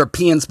modern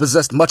Europeans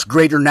possessed much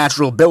greater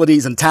natural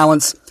abilities and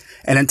talents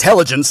and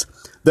intelligence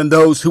than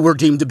those who were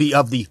deemed to be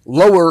of the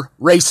lower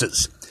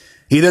races.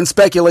 He then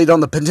speculated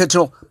on the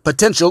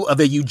potential of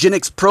a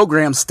eugenics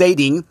program,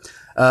 stating,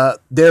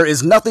 there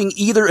is nothing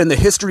either in the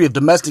history of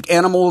domestic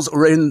animals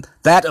or in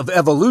that of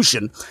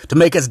evolution to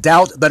make us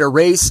doubt that a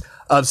race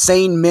of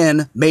sane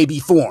men may be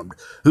formed,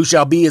 who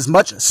shall be as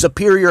much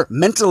superior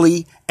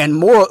mentally and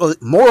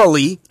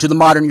morally to the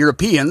modern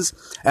Europeans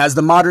as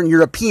the modern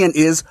European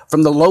is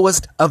from the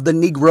lowest of the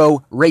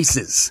Negro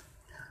races.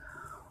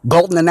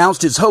 Galton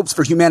announced his hopes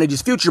for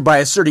humanity's future by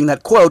asserting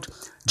that, quote,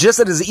 just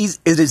as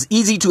it is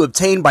easy to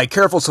obtain by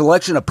careful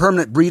selection a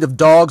permanent breed of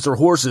dogs or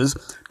horses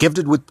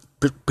gifted with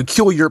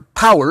peculiar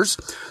powers,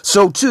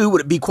 so too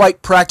would it be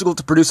quite practical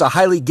to produce a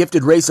highly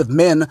gifted race of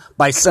men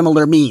by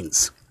similar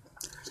means.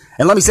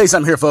 And let me say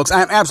something here, folks.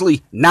 I am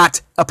absolutely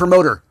not a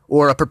promoter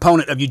or a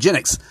proponent of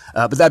eugenics.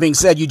 But that being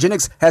said,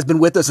 eugenics has been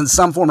with us in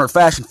some form or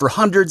fashion for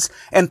hundreds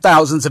and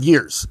thousands of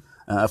years.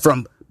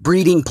 From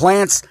breeding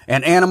plants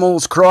and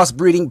animals,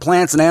 crossbreeding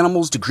plants and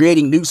animals, to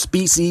creating new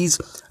species,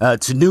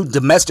 to new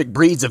domestic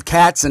breeds of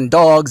cats and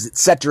dogs,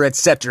 etc.,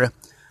 etc.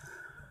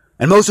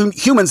 And most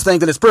humans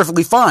think that it's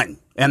perfectly fine,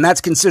 and that's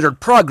considered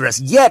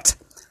progress. Yet,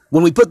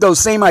 when we put those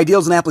same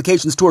ideals and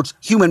applications towards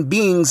human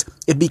beings,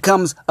 it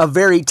becomes a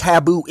very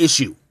taboo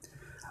issue.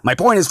 My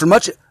point is, for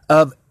much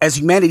of as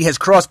humanity has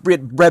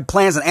crossbred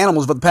plants and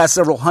animals for the past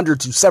several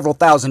hundred to several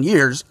thousand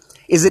years,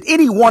 is it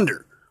any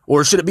wonder,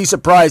 or should it be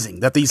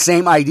surprising, that these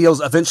same ideals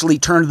eventually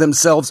turned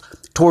themselves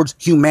towards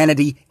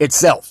humanity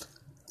itself?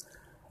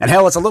 And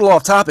hell, it's a little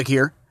off topic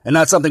here, and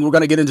not something we're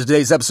going to get into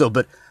today's episode,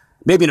 but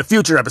maybe in a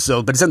future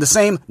episode, but it's in the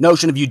same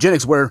notion of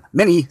eugenics where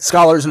many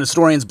scholars and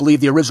historians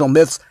believe the original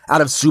myths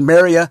out of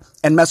Sumeria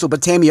and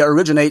Mesopotamia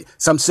originate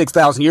some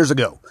 6,000 years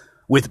ago,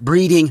 with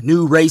breeding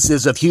new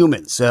races of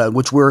humans,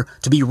 which were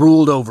to be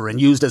ruled over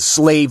and used as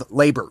slave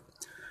labor.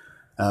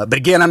 But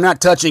again, I'm not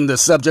touching the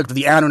subject of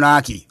the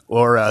Anunnaki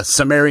or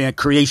Sumerian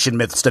creation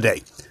myths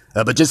today,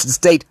 but just to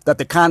state that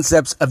the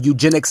concepts of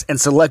eugenics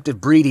and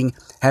selective breeding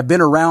have been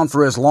around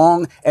for as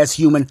long as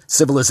human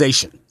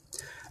civilization.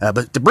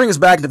 But to bring us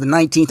back into the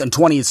 19th and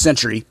 20th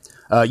century,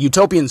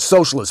 utopian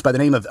socialist by the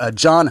name of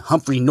John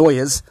Humphrey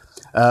Noyes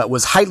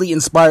was highly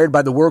inspired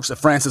by the works of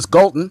Francis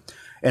Galton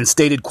and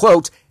stated,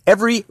 quote,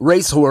 every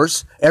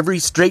racehorse, every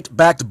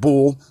straight-backed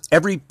bull,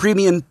 every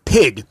premium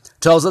pig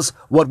tells us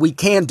what we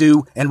can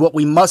do and what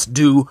we must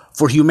do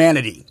for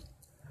humanity.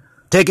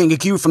 Taking a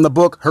cue from the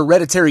book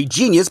Hereditary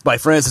Genius by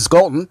Francis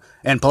Galton,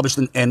 and published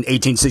in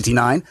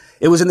 1869,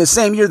 it was in the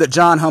same year that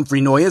John Humphrey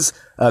Noyes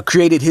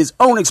created his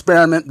own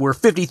experiment where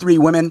 53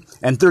 women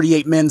and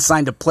 38 men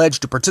signed a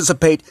pledge to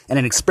participate in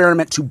an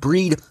experiment to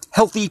breed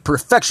healthy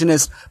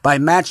perfectionists by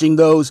matching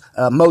those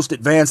most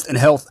advanced in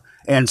health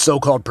and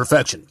so-called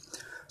perfection.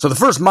 So the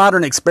first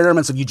modern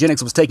experiments of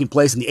eugenics was taking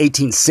place in the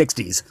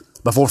 1860s,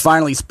 before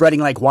finally spreading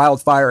like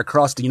wildfire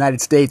across the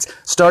United States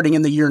starting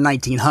in the year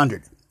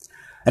 1900.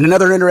 And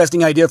another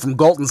interesting idea from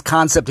Galton's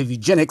concept of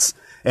eugenics,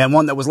 and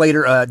one that was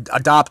later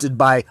adopted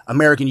by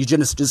American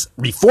eugenicist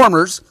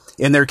reformers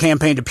in their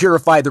campaign to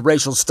purify the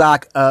racial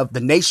stock of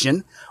the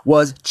nation,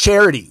 was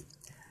charity.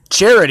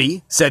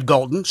 Charity, said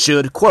Galton,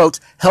 should, quote,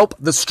 help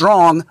the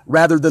strong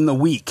rather than the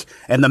weak,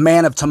 and the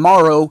man of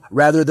tomorrow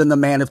rather than the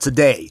man of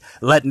today.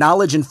 Let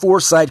knowledge and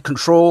foresight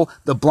control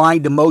the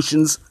blind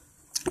emotions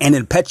and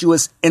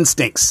impetuous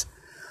instincts.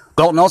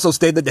 Galton also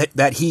stated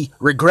that he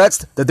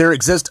regrets that there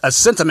exists a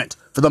sentiment,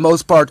 for the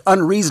most part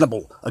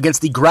unreasonable,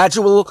 against the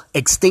gradual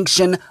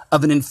extinction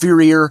of an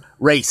inferior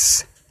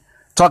race.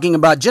 Talking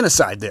about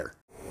genocide there.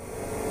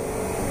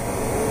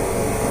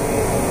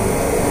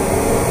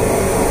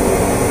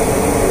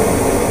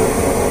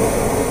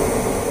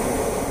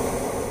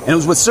 And it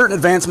was with certain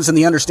advancements in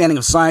the understanding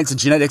of science and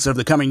genetics over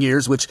the coming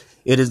years, which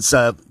it is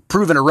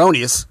proven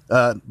erroneous,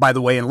 by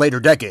the way, in later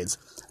decades,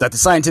 that the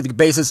scientific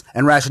basis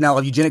and rationale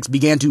of eugenics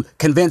began to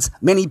convince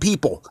many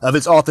people of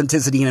its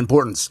authenticity and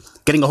importance,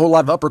 getting a whole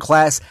lot of upper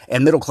class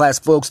and middle class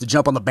folks to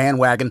jump on the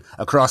bandwagon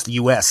across the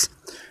U.S.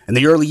 In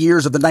the early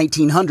years of the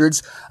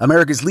 1900s,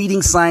 America's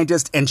leading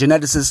scientists and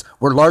geneticists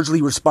were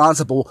largely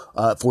responsible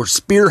for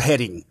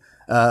spearheading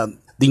the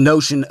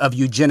notion of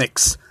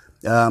eugenics.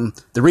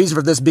 The reason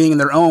for this being in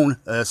their own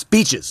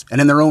speeches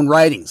and in their own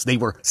writings. They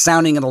were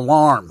sounding an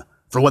alarm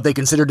for what they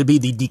considered to be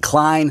the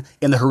decline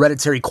in the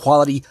hereditary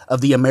quality of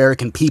the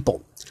American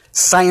people.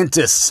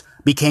 Scientists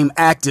became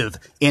active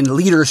in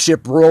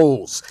leadership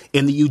roles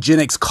in the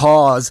eugenics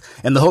cause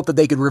in the hope that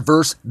they could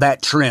reverse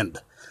that trend.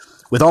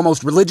 With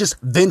almost religious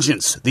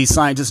vengeance, these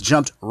scientists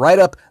jumped right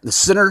up the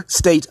center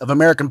state of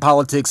American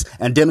politics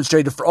and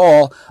demonstrated for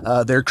all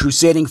their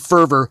crusading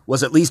fervor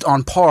was at least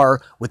on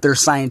par with their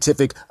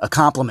scientific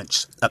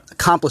accomplishments.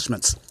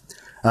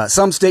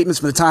 Some statements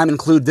from the time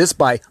include this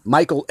by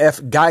Michael F.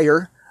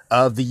 Geyer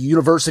of the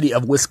University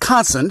of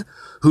Wisconsin,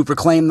 who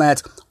proclaimed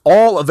that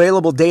all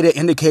available data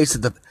indicates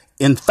that,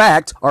 in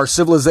fact, our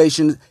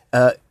civilization,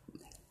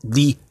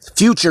 the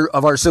future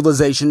of our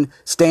civilization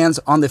stands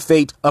on the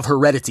fate of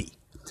heredity.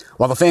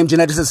 While the famed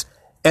geneticist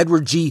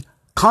Edward G.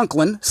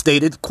 Conklin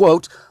stated,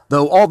 quote,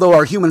 although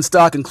our human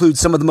stock includes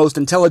some of the most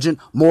intelligent,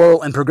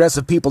 moral, and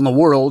progressive people in the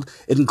world,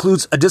 it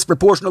includes a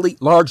disproportionately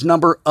large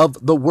number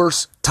of the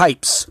worst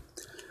types.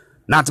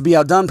 Not to be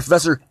outdone,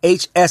 Professor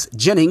H.S.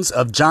 Jennings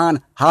of Johns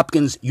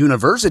Hopkins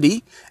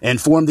University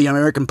informed the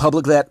American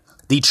public that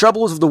the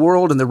troubles of the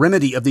world and the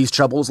remedy of these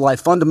troubles lie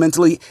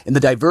fundamentally in the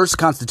diverse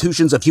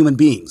constitutions of human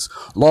beings.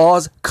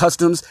 Laws,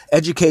 customs,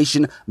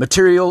 education,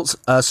 materials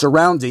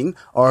surrounding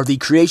are the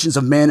creations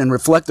of men and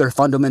reflect their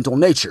fundamental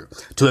nature.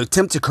 To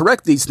attempt to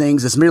correct these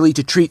things is merely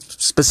to treat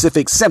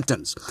specific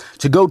symptoms.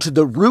 To go to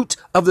the root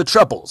of the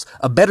troubles,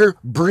 a better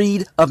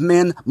breed of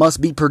men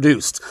must be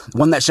produced,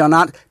 one that shall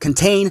not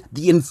contain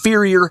the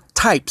inferior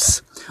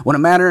types. When a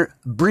matter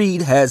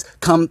breed has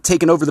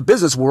taken over the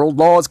business world,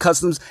 laws,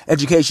 customs,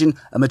 education,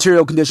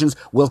 material conditions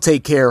will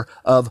take care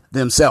of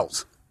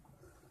themselves.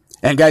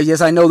 And guys, yes,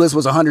 I know this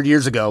was 100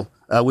 years ago,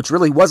 which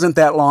really wasn't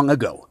that long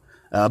ago.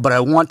 But I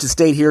want to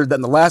state here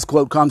that the last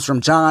quote comes from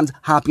Johns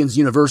Hopkins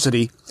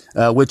University,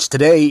 which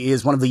today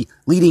is one of the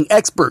leading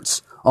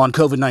experts on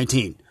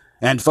COVID-19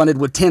 and funded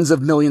with tens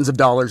of millions of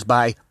dollars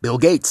by Bill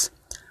Gates.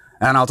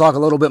 And I'll talk a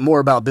little bit more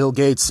about Bill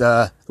Gates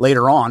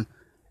later on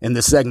in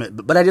this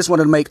segment, but I just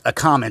wanted to make a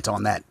comment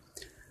on that.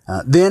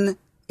 Then,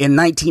 in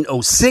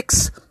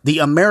 1906, the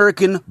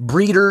American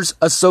Breeders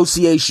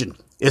Association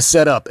is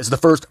set up as the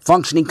first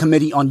functioning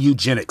committee on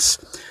eugenics.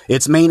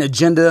 Its main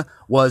agenda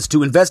was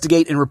to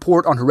investigate and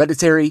report on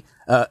hereditary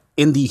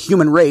in the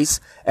human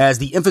race as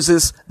the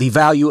emphasis, the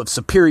value of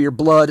superior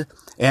blood,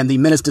 and the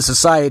menace to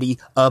society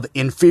of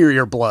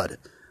inferior blood.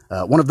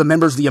 One of the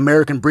members of the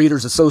American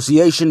Breeders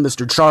Association,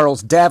 Mr.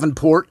 Charles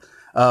Davenport,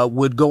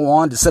 would go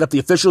on to set up the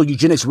official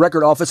eugenics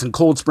record office in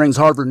Cold Springs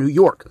Harbor, New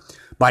York.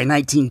 By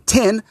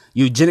 1910,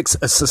 eugenics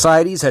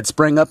societies had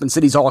sprung up in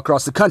cities all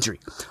across the country.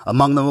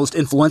 Among the most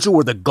influential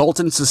were the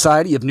Galton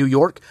Society of New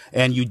York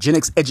and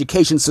Eugenics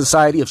Education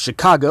Society of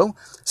Chicago,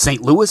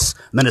 St. Louis,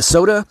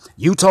 Minnesota,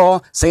 Utah,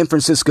 San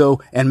Francisco,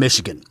 and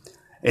Michigan.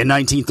 In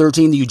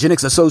 1913, the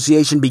Eugenics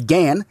Association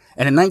began,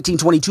 and in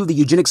 1922, the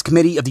Eugenics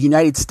Committee of the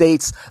United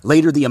States,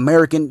 later the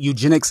American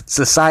Eugenics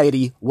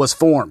Society, was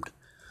formed.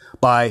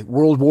 By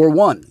World War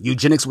I,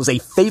 eugenics was a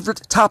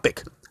favorite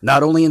topic,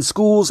 not only in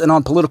schools and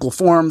on political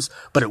forums,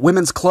 but at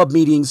women's club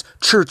meetings,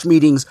 church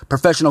meetings,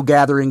 professional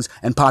gatherings,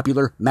 and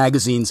popular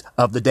magazines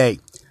of the day.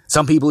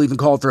 Some people even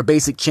called for a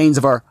basic change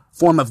of our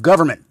form of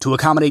government to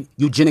accommodate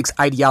eugenics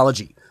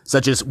ideology,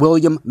 such as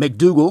William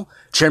McDougall,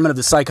 chairman of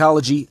the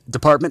psychology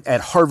department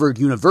at Harvard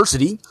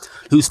University,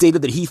 who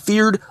stated that he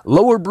feared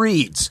lower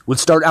breeds would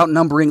start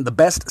outnumbering the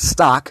best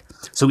stock,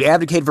 so he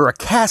advocated for a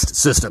caste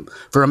system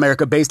for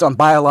America based on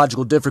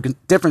biological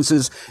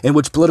differences in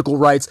which political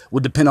rights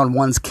would depend on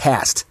one's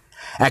caste.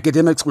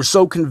 Academics were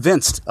so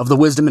convinced of the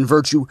wisdom and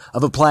virtue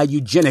of applied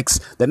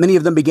eugenics that many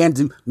of them began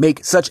to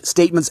make such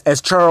statements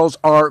as Charles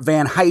R.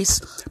 Van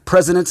Hise,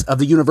 president of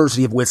the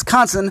University of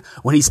Wisconsin,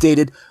 when he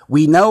stated,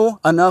 "We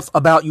know enough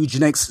about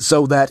eugenics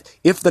so that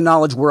if the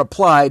knowledge were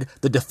applied,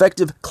 the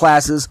defective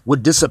classes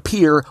would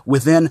disappear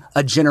within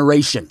a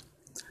generation."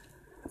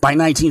 By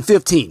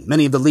 1915,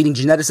 many of the leading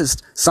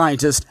geneticists,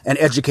 scientists, and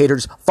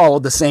educators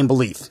followed the same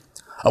belief.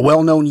 A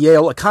well-known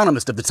Yale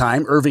economist of the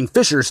time, Irving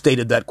Fisher,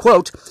 stated that,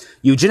 quote,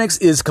 eugenics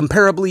is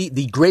comparably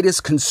the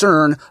greatest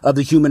concern of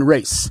the human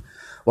race.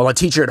 While a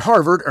teacher at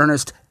Harvard,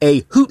 Ernest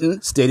A.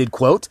 Houghton, stated,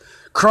 quote,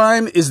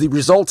 crime is the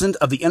resultant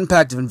of the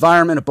impact of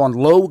environment upon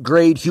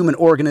low-grade human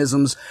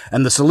organisms,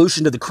 and the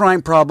solution to the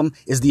crime problem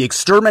is the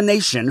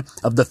extermination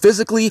of the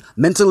physically,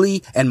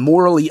 mentally, and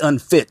morally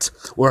unfit,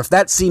 or if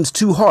that seems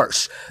too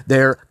harsh,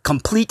 their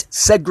complete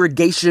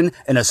segregation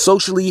in a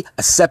socially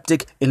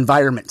aseptic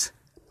environment.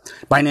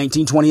 By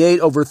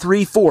 1928, over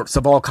 3/4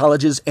 of all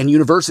colleges and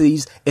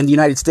universities in the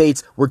United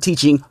States were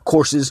teaching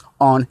courses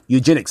on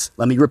eugenics.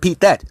 Let me repeat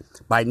that.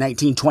 By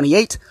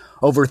 1928,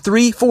 over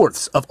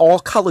 3/4 of all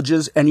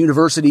colleges and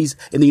universities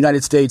in the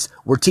United States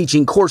were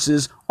teaching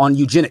courses on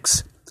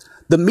eugenics.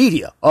 The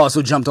media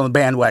also jumped on the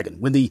bandwagon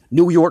when the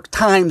New York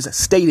Times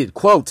stated,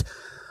 quote,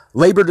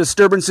 labor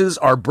disturbances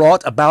are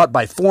brought about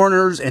by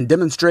foreigners and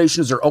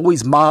demonstrations are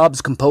always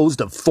mobs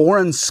composed of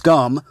foreign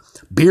scum,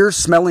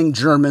 beer-smelling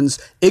Germans,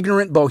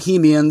 ignorant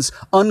Bohemians,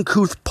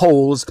 uncouth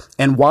Poles,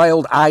 and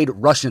wild-eyed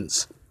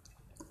Russians.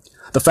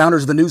 The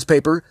founders of the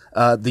newspaper,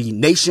 The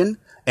Nation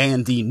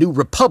and The New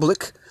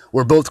Republic,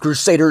 were both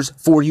crusaders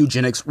for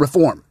eugenics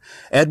reform.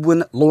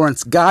 Edwin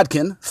Lawrence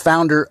Godkin,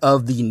 founder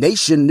of The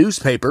Nation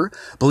newspaper,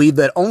 believed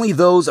that only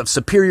those of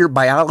superior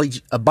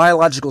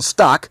biological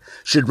stock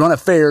should run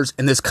affairs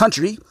in this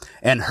country,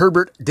 and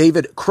Herbert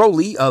David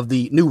Crowley of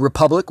The New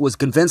Republic was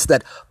convinced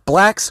that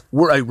blacks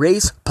were a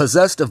race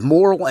possessed of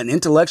moral and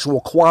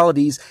intellectual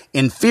qualities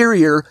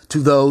inferior to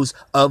those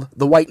of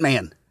the white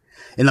man.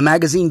 In the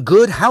magazine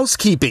Good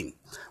Housekeeping,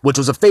 which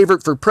was a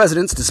favorite for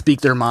presidents to speak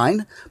their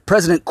mind,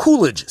 President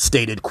Coolidge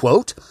stated,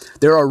 quote,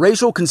 there are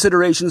racial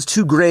considerations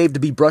too grave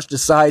to be brushed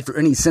aside for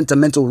any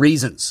sentimental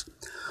reasons.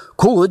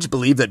 Coolidge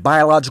believed that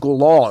biological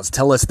laws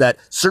tell us that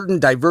certain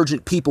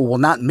divergent people will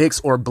not mix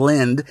or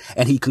blend,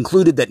 and he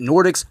concluded that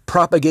Nordics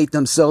propagate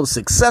themselves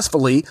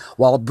successfully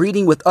while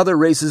breeding with other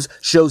races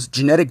shows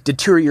genetic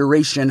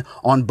deterioration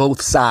on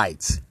both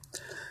sides.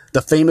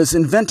 The famous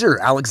inventor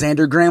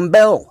Alexander Graham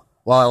Bell,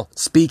 while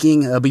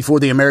speaking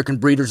before the American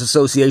Breeders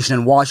Association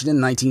in Washington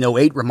in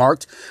 1908,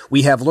 remarked,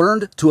 we have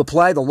learned to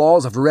apply the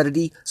laws of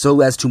heredity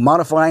so as to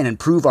modify and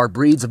improve our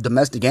breeds of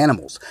domestic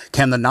animals.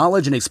 Can the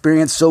knowledge and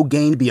experience so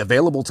gained be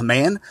available to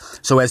man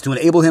so as to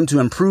enable him to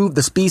improve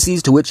the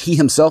species to which he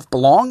himself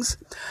belongs?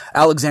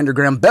 Alexander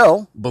Graham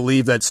Bell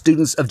believed that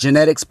students of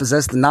genetics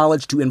possessed the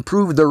knowledge to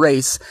improve the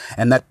race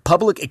and that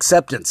public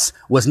acceptance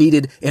was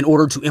needed in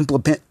order to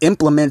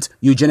implement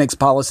eugenics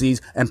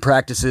policies and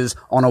practices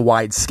on a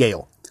wide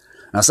scale.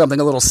 Now, something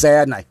a little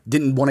sad, and I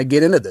didn't want to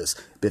get into this,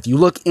 but if you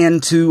look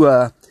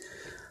into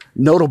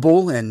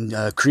notable and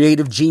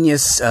creative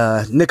genius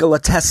Nikola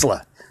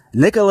Tesla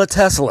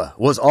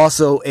was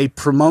also a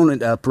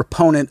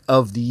proponent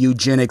of the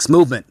eugenics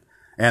movement.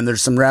 And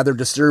there's some rather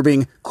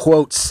disturbing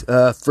quotes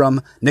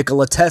from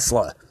Nikola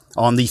Tesla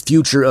on the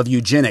future of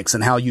eugenics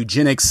and how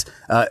eugenics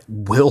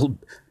will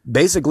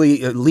basically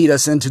lead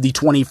us into the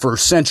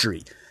 21st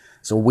century.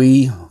 So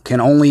we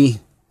can only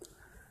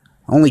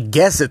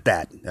guess at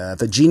that.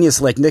 If a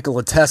genius like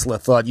Nikola Tesla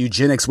thought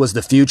eugenics was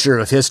the future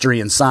of history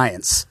and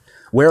science,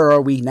 where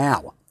are we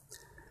now?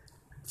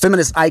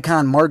 Feminist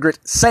icon Margaret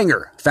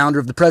Sanger, founder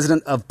of the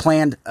president of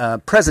Planned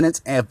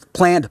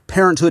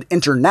Parenthood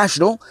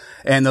International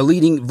and the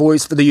leading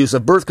voice for the use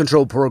of birth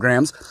control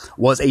programs,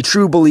 was a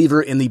true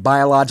believer in the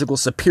biological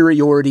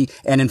superiority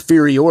and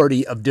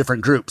inferiority of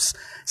different groups.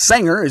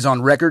 Sanger is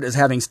on record as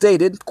having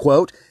stated,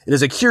 quote, it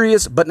is a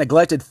curious but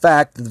neglected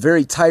fact that the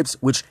very types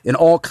which in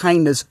all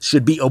kindness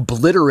should be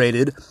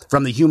obliterated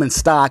from the human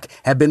stock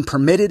have been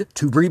permitted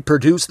to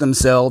reproduce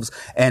themselves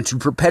and to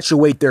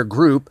perpetuate their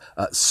group,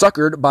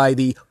 succored by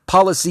the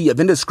policy of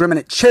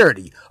indiscriminate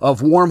charity,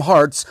 of warm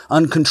hearts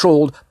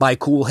uncontrolled by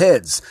cool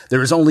heads.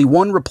 There is only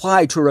one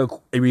reply to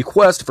a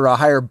request for a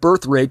higher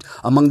birth rate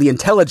among the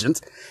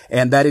intelligent,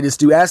 and that it is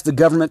to ask the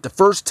government to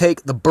first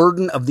take the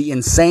burden of the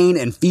insane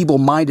and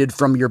feeble-minded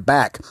from your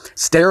back.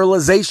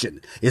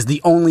 Sterilization is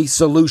the only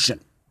solution.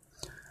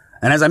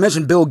 And as I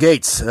mentioned Bill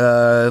Gates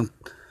a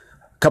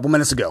couple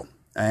minutes ago,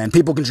 and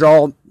people can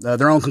draw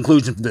their own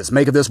conclusion from this,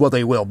 make of this what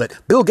they will. But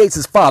Bill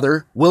Gates'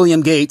 father,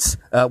 William Gates,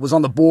 was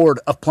on the board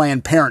of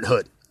Planned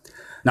Parenthood.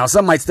 Now,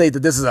 some might state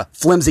that this is a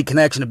flimsy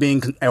connection of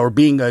being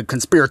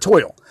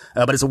conspiratorial,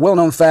 but it's a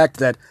well-known fact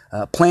that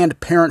Planned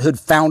Parenthood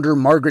founder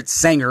Margaret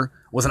Sanger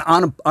was an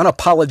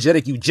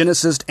unapologetic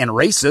eugenicist and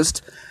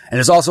racist, and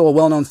it's also a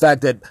well-known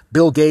fact that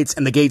Bill Gates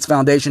and the Gates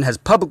Foundation has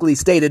publicly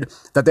stated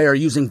that they are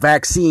using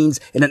vaccines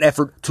in an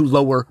effort to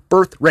lower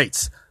birth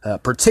rates,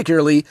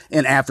 particularly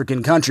in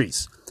African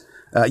countries.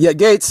 Yet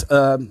Gates,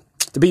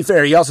 to be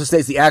fair, he also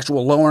states the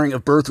actual lowering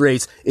of birth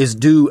rates is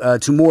due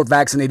to more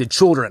vaccinated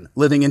children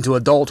living into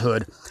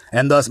adulthood,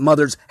 and thus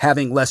mothers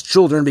having less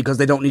children because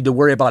they don't need to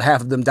worry about half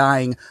of them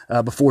dying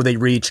before they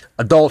reach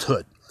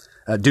adulthood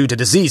due to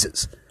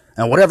diseases.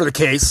 Now, whatever the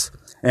case,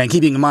 and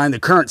keeping in mind the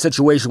current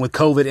situation with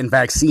COVID and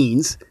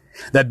vaccines,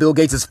 that Bill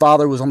Gates'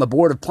 father was on the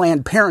board of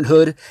Planned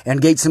Parenthood,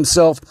 and Gates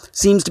himself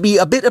seems to be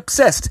a bit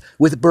obsessed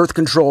with birth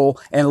control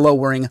and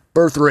lowering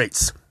birth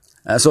rates.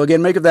 So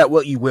again, make of that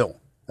what you will.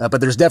 But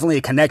there's definitely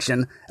a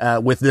connection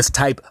with this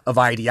type of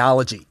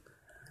ideology.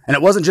 And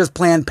it wasn't just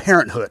Planned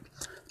Parenthood.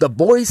 The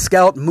Boy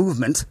Scout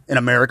movement in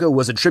America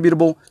was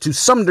attributable to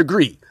some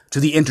degree to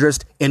the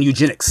interest in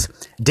eugenics.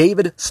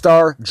 David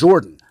Starr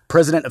Jordan,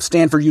 president of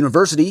Stanford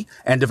University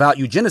and devout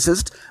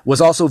eugenicist,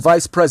 was also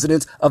vice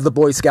president of the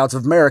Boy Scouts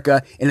of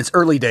America in its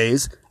early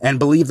days and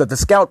believed that the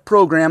Scout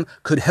program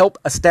could help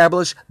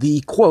establish the,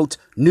 quote,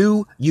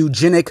 new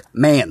eugenic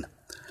man.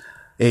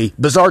 A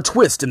bizarre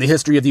twist in the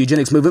history of the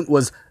eugenics movement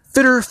was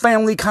Fitter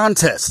Family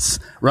Contests,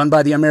 run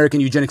by the American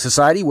Eugenics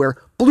Society, where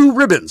blue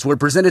ribbons were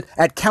presented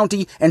at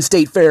county and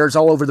state fairs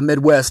all over the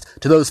Midwest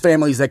to those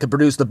families that could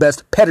produce the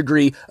best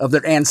pedigree of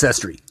their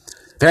ancestry.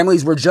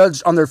 Families were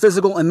judged on their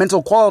physical and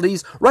mental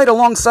qualities right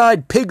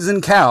alongside pigs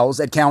and cows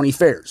at county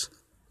fairs.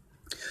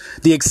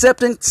 The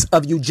acceptance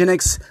of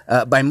eugenics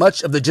by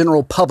much of the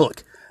general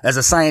public as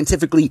a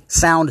scientifically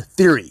sound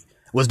theory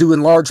was due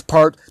in large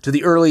part to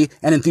the early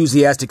and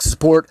enthusiastic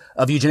support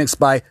of eugenics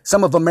by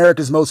some of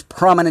America's most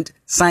prominent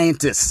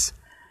scientists.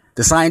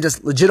 The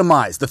scientists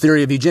legitimized the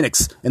theory of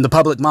eugenics in the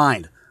public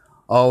mind,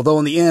 although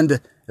in the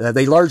end,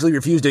 they largely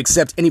refused to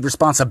accept any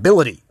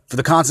responsibility for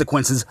the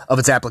consequences of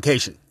its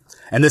application.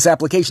 And this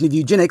application of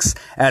eugenics,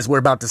 as we're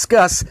about to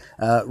discuss,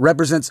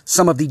 represents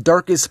some of the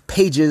darkest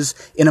pages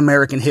in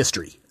American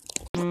history.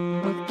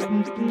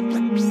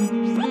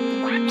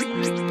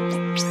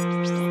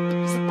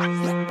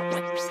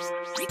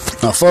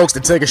 Now, folks, to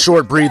take a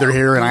short breather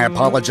here, and I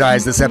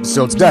apologize, this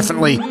episode's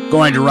definitely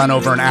going to run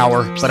over an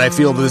hour, but I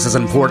feel that this is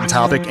an important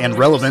topic and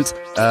relevant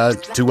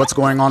to what's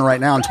going on right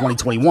now in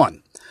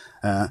 2021.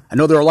 I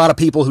know there are a lot of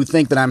people who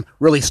think that I'm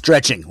really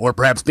stretching, or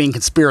perhaps being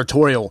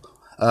conspiratorial,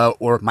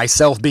 or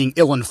myself being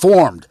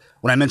ill-informed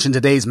when I mention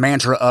today's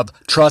mantra of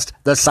trust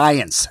the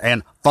science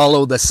and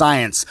follow the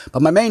science.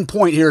 But my main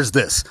point here is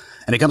this,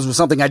 and it comes from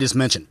something I just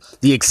mentioned.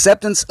 The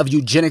acceptance of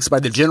eugenics by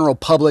the general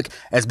public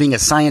as being a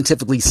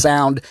scientifically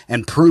sound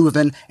and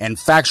proven and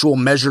factual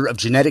measure of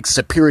genetic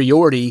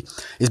superiority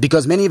is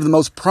because many of the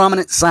most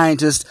prominent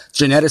scientists,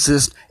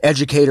 geneticists,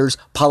 educators,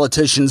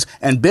 politicians,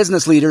 and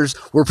business leaders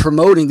were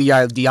promoting the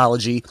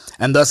ideology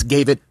and thus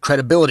gave it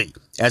credibility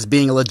as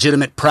being a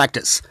legitimate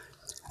practice.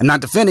 I'm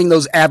not defending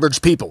those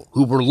average people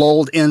who were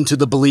lulled into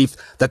the belief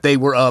that they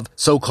were of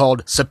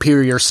so-called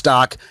superior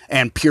stock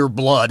and pure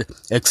blood,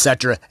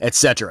 etc.,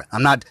 etc.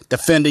 I'm not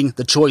defending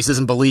the choices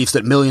and beliefs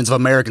that millions of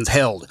Americans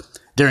held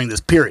during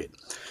this period.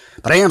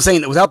 But I am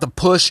saying that without the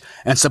push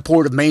and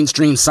support of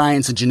mainstream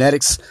science and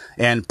genetics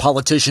and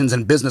politicians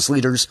and business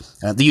leaders,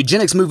 the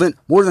eugenics movement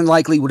more than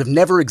likely would have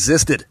never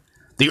existed.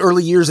 The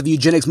early years of the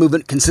eugenics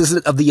movement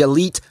consisted of the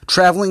elite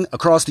traveling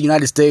across the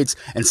United States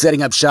and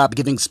setting up shop,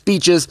 giving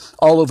speeches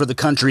all over the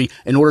country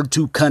in order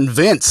to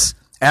convince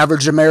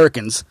average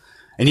Americans,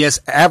 and yes,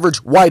 average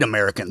white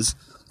Americans,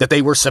 that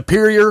they were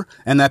superior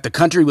and that the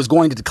country was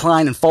going to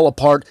decline and fall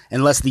apart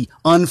unless the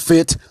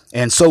unfit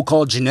and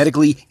so-called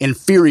genetically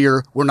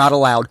inferior were not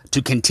allowed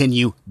to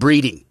continue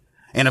breeding.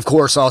 And of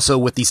course, also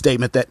with the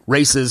statement that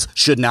races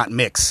should not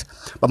mix.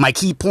 But my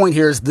key point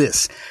here is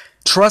this: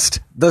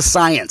 trust the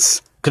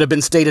science could have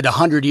been stated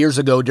 100 years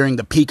ago during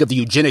the peak of the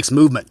eugenics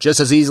movement, just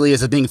as easily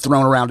as it's being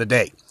thrown around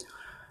today.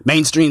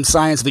 Mainstream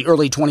science of the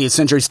early 20th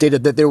century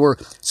stated that there were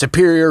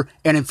superior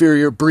and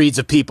inferior breeds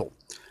of people,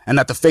 and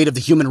that the fate of the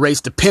human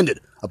race depended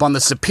upon the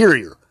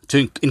superior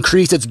to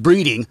increase its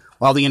breeding,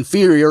 while the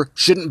inferior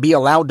shouldn't be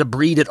allowed to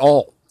breed at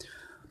all.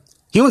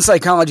 Human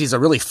psychology is a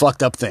really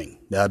fucked up thing,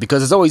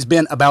 because it's always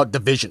been about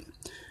division.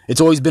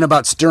 It's always been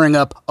about stirring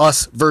up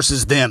us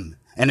versus them,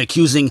 and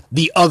accusing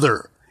the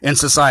other in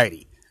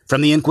society. From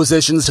the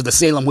Inquisitions to the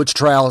Salem witch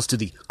trials to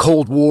the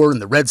Cold War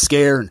and the Red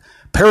Scare and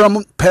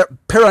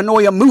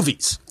paranoia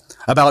movies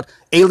about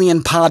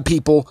alien pod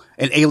people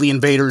and alien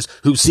invaders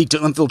who seek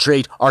to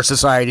infiltrate our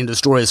society and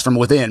destroy us from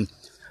within.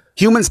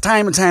 Humans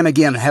time and time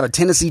again have a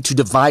tendency to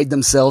divide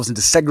themselves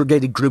into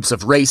segregated groups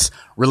of race,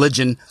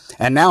 religion,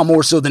 and now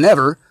more so than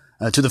ever,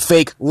 to the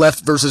fake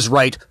left versus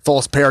right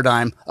false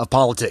paradigm of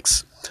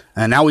politics.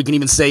 And now we can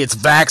even say it's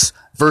vax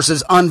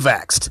versus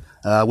unvaxxed.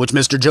 Which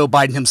Mr. Joe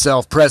Biden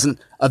himself, President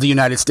of the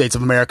United States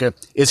of America,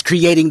 is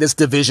creating this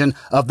division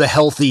of the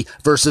healthy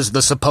versus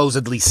the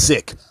supposedly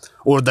sick,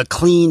 or the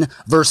clean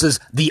versus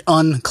the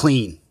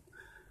unclean.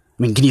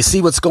 I mean, can you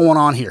see what's going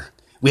on here?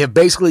 We have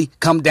basically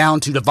come down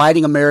to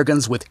dividing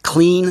Americans with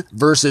clean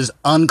versus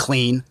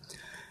unclean,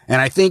 and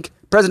I think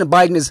President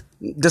Biden is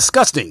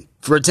disgusting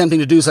for attempting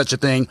to do such a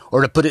thing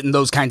or to put it in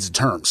those kinds of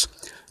terms.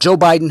 Joe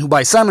Biden, who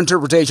by some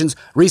interpretations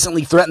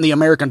recently threatened the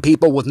American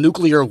people with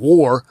nuclear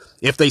war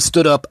if they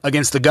stood up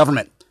against the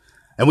government.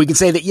 And we can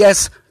say that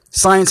yes,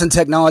 science and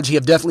technology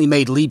have definitely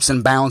made leaps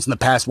and bounds in the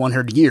past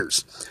 100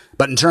 years.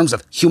 But in terms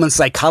of human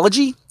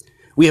psychology,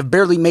 we have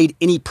barely made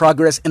any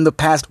progress in the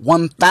past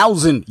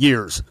 1,000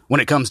 years when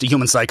it comes to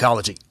human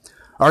psychology.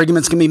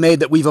 Arguments can be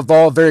made that we've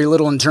evolved very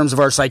little in terms of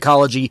our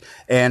psychology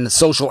and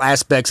social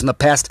aspects in the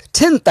past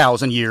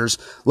 10,000 years,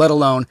 let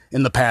alone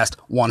in the past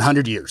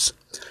 100 years.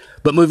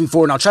 But moving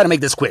forward, and I'll try to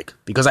make this quick,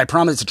 because I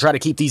promise to try to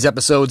keep these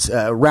episodes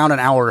around an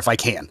hour if I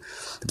can.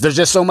 There's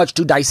just so much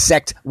to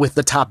dissect with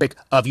the topic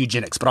of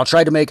eugenics, but I'll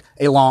try to make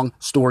a long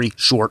story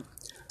short.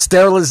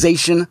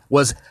 Sterilization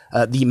was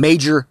the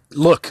major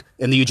look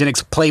in the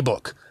eugenics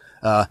playbook.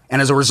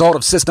 And as a result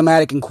of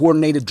systematic and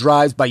coordinated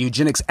drives by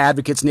eugenics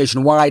advocates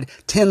nationwide,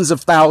 tens of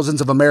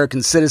thousands of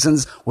American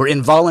citizens were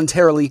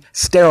involuntarily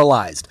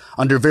sterilized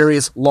under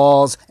various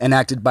laws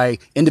enacted by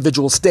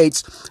individual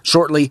states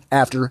shortly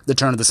after the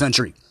turn of the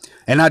century.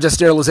 And not just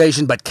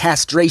sterilization, but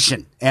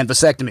castration and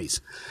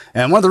vasectomies.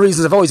 And one of the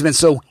reasons I've always been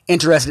so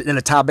interested in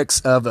the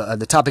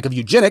topic of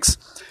eugenics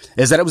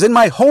is that it was in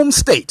my home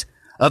state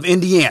of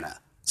Indiana,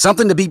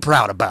 something to be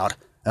proud about,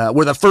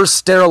 where the first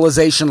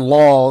sterilization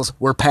laws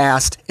were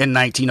passed in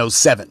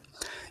 1907.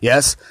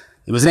 Yes,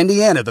 it was in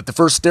Indiana that the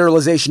first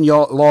sterilization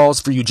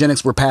laws for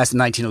eugenics were passed in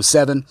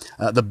 1907.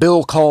 The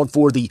bill called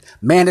for the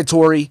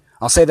mandatory,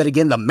 I'll say that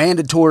again, the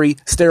mandatory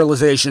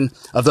sterilization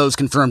of those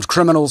confirmed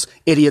criminals,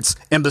 idiots,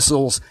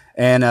 imbeciles,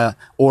 and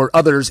or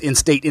others in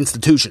state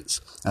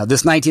institutions.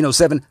 This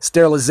 1907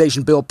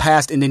 sterilization bill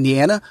passed in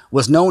Indiana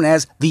was known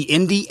as the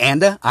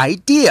Indiana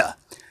Idea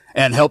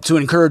and helped to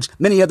encourage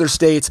many other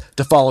states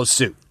to follow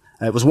suit.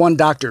 It was one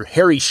Dr.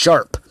 Harry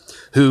Sharp,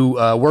 who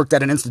worked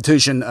at an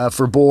institution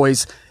for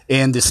boys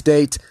in the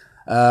state,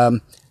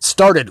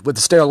 started with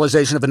the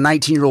sterilization of a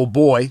 19-year-old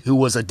boy who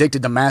was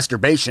addicted to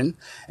masturbation.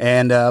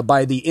 And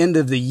by the end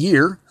of the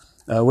year,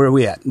 where are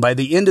we at? By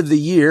the end of the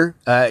year,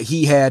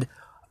 he had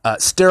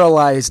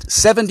sterilized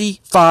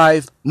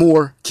 75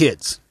 more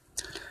kids.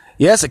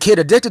 Yes, a kid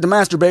addicted to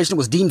masturbation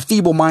was deemed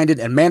feeble-minded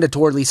and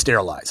mandatorily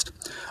sterilized.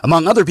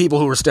 Among other people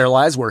who were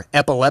sterilized were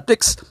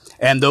epileptics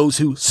and those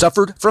who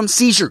suffered from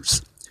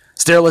seizures.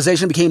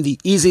 Sterilization became the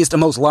easiest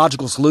and most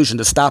logical solution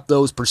to stop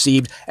those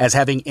perceived as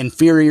having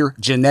inferior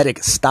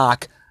genetic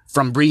stock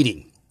from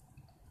breeding.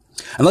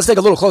 And let's take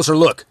a little closer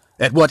look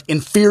at what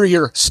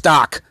inferior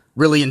stock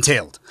really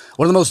entailed.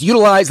 One of the most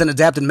utilized and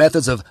adapted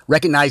methods of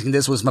recognizing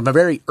this was from a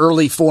very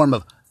early form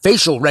of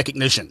facial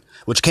recognition,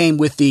 which came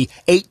with the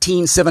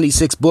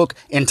 1876 book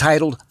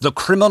entitled The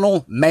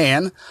Criminal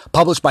Man,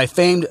 published by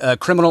famed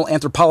criminal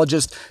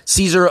anthropologist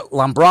Cesar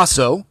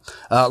Lombroso.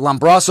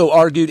 Lombroso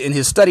argued in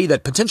his study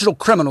that potential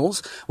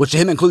criminals, which to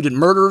him included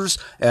murderers,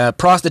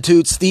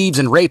 prostitutes, thieves,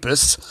 and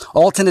rapists,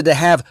 all tended to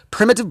have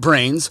primitive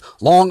brains,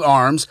 long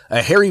arms,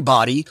 a hairy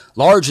body,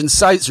 large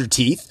incisor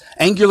teeth,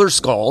 angular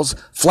skulls,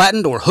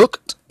 flattened or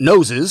hooked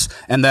noses,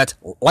 and that,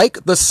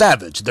 like the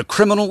savage, the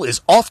criminal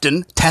is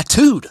often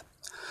tattooed.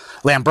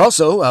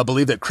 Lombroso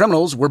believed that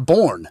criminals were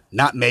born,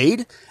 not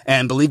made,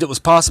 and believed it was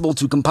possible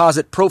to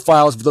composite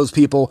profiles of those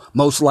people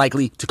most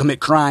likely to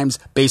commit crimes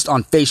based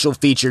on facial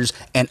features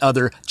and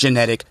other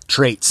genetic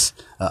traits.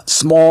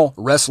 Small,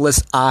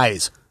 restless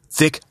eyes,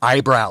 thick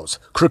eyebrows,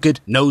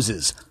 crooked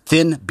noses,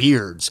 thin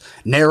beards,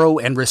 narrow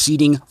and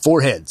receding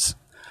foreheads.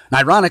 And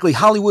ironically,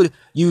 Hollywood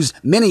used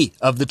many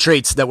of the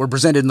traits that were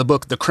presented in the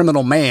book The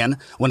Criminal Man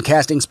when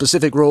casting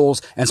specific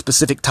roles and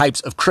specific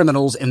types of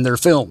criminals in their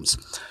films.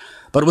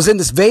 But it was in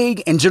this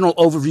vague and general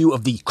overview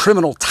of the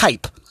criminal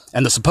type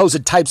and the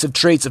supposed types of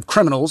traits of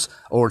criminals,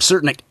 or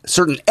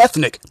certain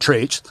ethnic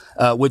traits,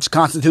 which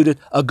constituted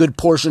a good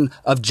portion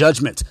of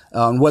judgment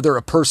on whether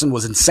a person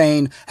was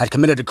insane, had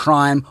committed a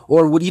crime,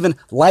 or would even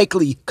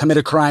likely commit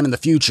a crime in the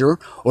future,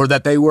 or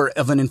that they were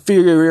of an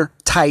inferior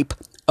type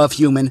of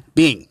human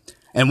being.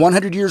 And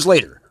 100 years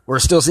later, we're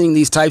still seeing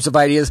these types of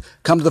ideas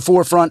come to the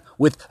forefront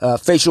with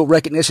facial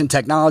recognition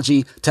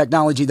technology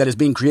that is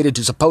being created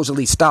to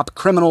supposedly stop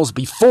criminals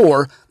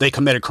before they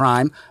commit a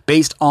crime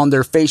based on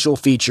their facial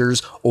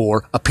features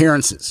or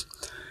appearances.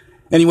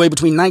 Anyway,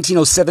 between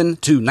 1907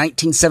 to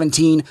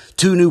 1917,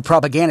 two new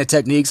propaganda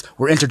techniques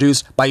were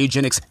introduced by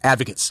eugenics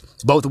advocates,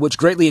 both of which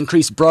greatly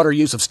increased broader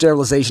use of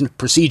sterilization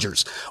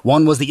procedures.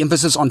 One was the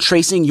emphasis on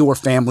tracing your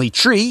family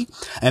tree,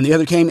 and the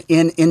other came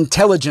in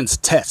intelligence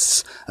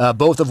tests,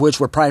 both of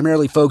which were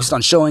primarily focused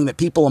on showing that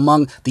people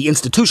among the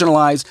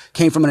institutionalized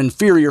came from an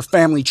inferior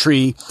family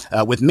tree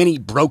with many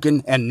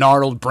broken and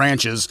gnarled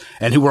branches,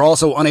 and who were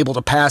also unable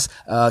to pass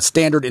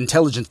standard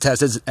intelligence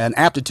tests and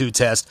aptitude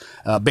tests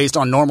based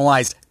on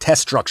normalized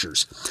test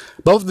structures.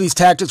 Both of these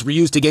tactics were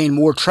used to gain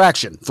more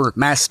traction for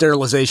mass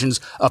sterilizations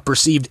of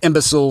perceived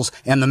imbeciles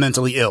and the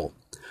mentally ill.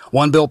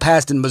 One bill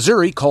passed in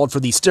Missouri called for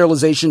the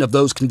sterilization of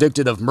those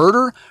convicted of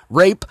murder,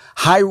 rape,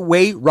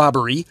 highway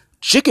robbery,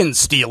 chicken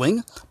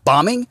stealing,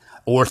 bombing,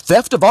 or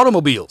theft of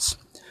automobiles.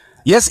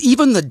 Yes,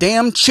 even the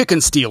damn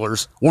chicken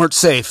stealers weren't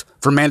safe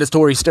for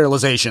mandatory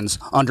sterilizations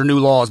under new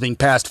laws being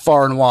passed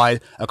far and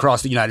wide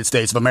across the United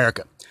States of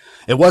America.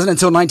 It wasn't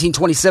until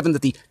 1927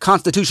 that the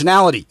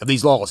constitutionality of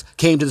these laws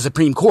came to the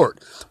Supreme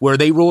Court, where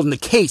they ruled in the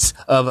case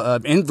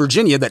of in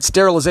Virginia that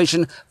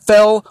sterilization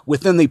fell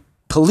within the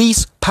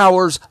police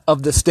powers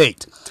of the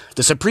state.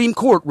 The Supreme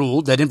Court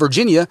ruled that in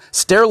Virginia,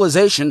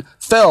 sterilization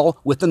fell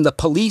within the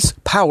police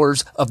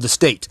powers of the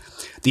state.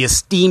 The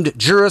esteemed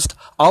jurist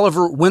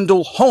Oliver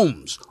Wendell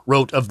Holmes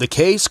wrote of the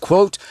case,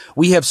 quote,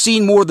 "We have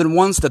seen more than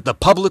once that the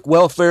public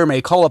welfare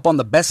may call upon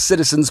the best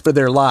citizens for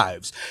their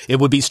lives. It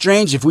would be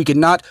strange if we could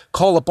not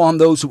call upon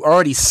those who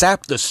already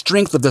sapped the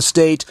strength of the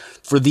state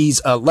for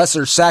these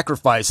lesser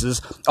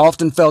sacrifices,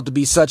 often felt to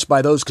be such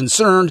by those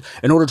concerned,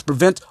 in order to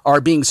prevent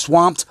our being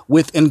swamped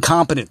with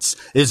incompetence.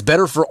 It is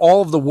better for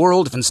all of the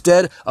world if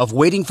instead of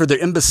waiting for their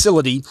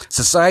imbecility,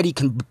 society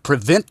can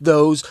prevent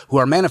those who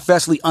are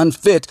manifestly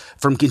unfit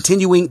from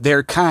continuing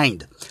their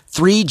kind.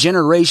 3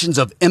 generations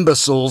of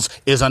imbeciles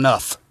is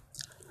enough."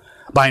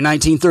 By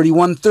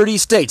 1931, 30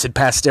 states had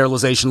passed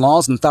sterilization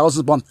laws, and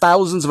thousands upon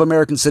thousands of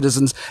American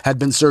citizens had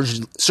been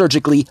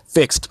surgically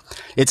fixed.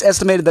 It's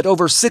estimated that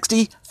over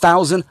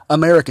 60,000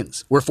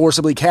 Americans were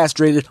forcibly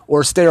castrated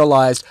or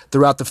sterilized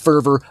throughout the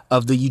fervor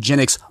of the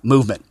eugenics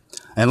movement.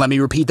 And let me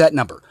repeat that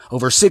number.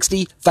 Over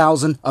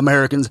 60,000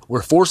 Americans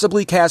were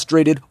forcibly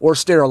castrated or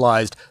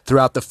sterilized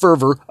throughout the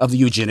fervor of the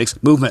eugenics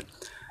movement.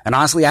 And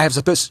honestly, I have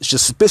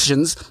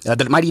suspicions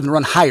that it might even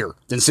run higher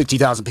than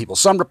 60,000 people.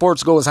 Some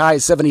reports go as high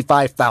as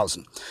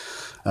 75,000.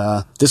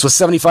 This was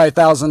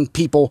 75,000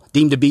 people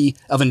deemed to be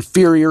of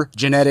inferior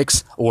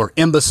genetics, or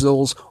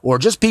imbeciles, or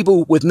just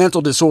people with mental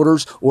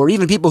disorders, or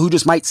even people who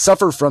just might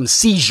suffer from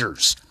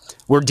seizures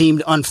were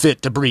deemed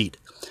unfit to breed.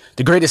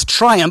 The greatest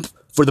triumph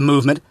for the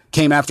movement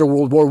came after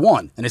World War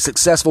I and a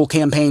successful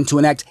campaign to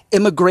enact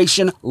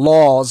immigration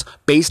laws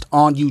based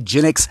on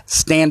eugenics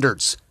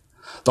standards.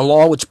 The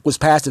law, which was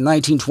passed in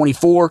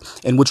 1924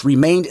 and which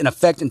remained in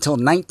effect until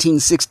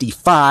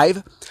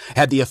 1965,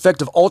 had the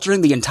effect of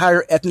altering the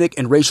entire ethnic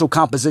and racial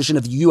composition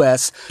of the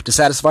U.S. to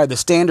satisfy the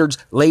standards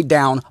laid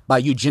down by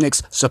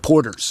eugenics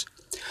supporters.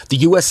 The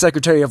U.S.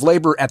 Secretary of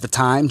Labor at the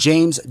time,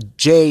 James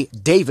J.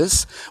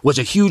 Davis, was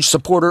a huge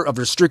supporter of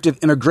restrictive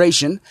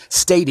immigration,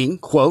 stating,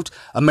 quote,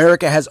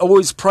 "America has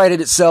always prided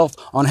itself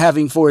on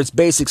having for its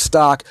basic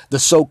stock the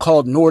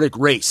so-called Nordic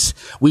race.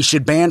 We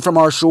should ban from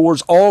our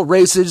shores all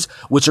races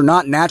which are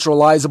not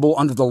naturalizable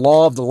under the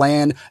law of the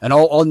land, and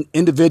all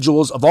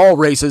individuals of all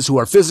races who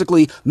are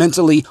physically,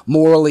 mentally,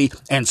 morally,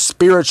 and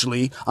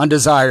spiritually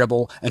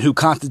undesirable and who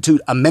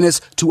constitute a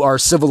menace to our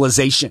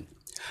civilization."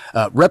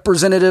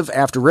 Representative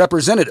after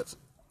representative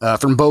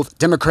from both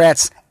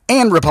Democrats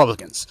and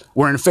Republicans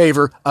were in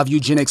favor of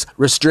eugenics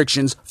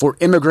restrictions for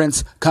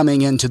immigrants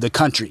coming into the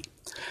country.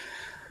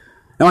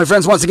 Now, my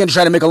friends, once again, to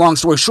try to make a long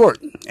story short,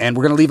 and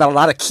we're going to leave out a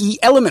lot of key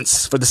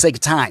elements for the sake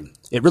of time,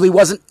 it really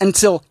wasn't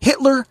until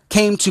Hitler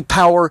came to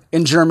power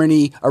in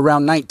Germany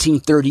around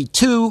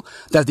 1932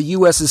 that the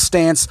U.S.'s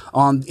stance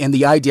on and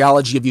the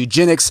ideology of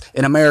eugenics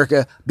in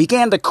America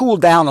began to cool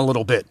down a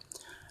little bit.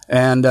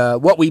 And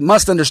what we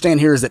must understand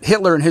here is that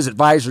Hitler and his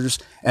advisors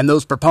and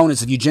those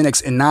proponents of eugenics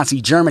in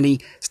Nazi Germany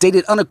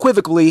stated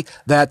unequivocally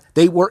that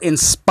they were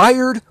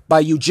inspired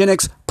by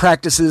eugenics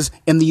practices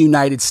in the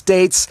United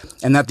States,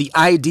 and that the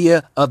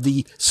idea of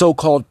the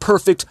so-called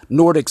perfect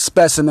Nordic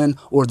specimen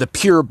or the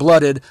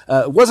pure-blooded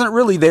wasn't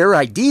really their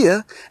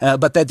idea,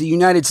 but that the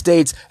United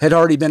States had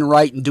already been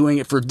right in doing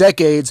it for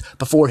decades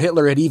before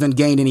Hitler had even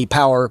gained any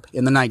power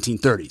in the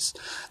 1930s.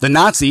 The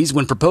Nazis,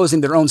 when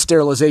proposing their own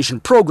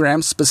sterilization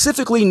program,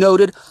 specifically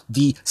noted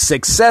the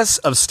success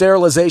of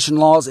sterilization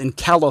laws in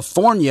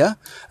California,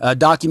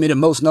 documented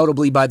most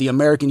notably by the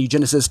American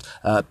eugenicist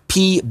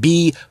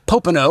P.B.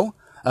 Popenoe.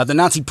 The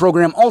Nazi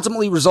program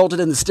ultimately resulted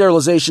in the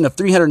sterilization of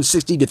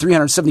 360 to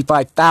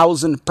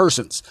 375,000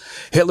 persons.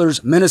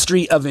 Hitler's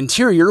Ministry of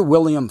Interior,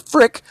 William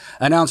Frick,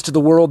 announced to the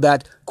world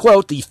that,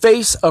 quote, "the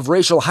face of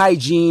racial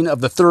hygiene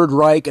of the Third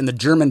Reich and the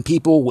German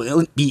people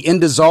will be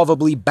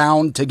indissolubly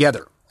bound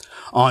together."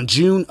 On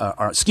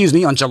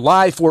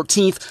July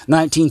 14th,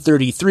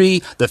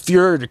 1933, the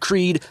Fuhrer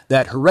decreed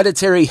that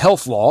hereditary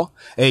health law,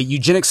 a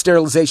eugenics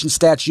sterilization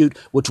statute,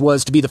 which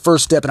was to be the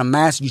first step in a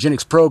mass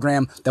eugenics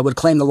program that would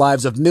claim the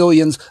lives of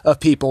millions of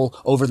people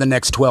over the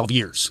next 12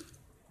 years.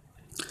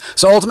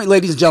 So ultimately,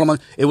 ladies and gentlemen,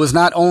 it was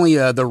not only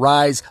the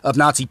rise of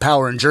Nazi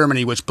power in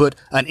Germany which put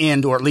an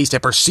end, or at least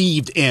a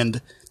perceived end,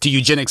 to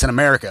eugenics in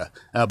America,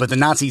 but the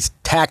Nazis'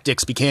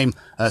 tactics became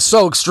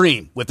so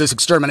extreme with this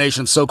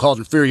extermination of so-called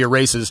inferior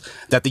races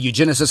that the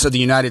eugenicists of the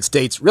United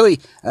States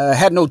really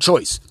had no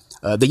choice.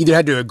 They either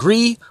had to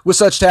agree with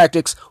such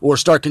tactics or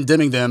start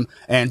condemning them,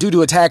 and due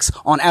to attacks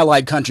on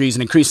allied countries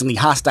and increasingly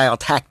hostile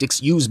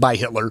tactics used by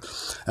Hitler,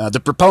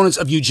 the proponents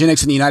of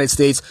eugenics in the United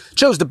States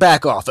chose to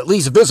back off, at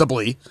least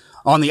visibly,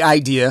 on the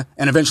idea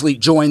and eventually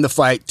joined the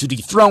fight to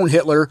dethrone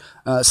Hitler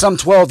some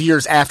 12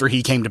 years after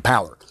he came to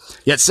power.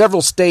 Yet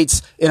several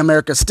states in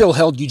America still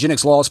held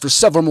eugenics laws for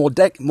several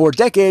more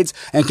decades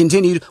and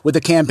continued with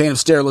the campaign of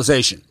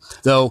sterilization,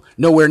 though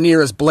nowhere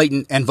near as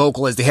blatant and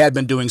vocal as they had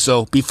been doing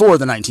so before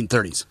the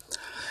 1930s.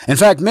 In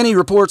fact, many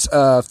reports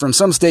from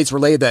some states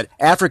relate that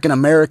African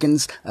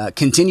Americans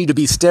continue to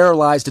be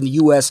sterilized in the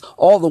U.S.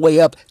 all the way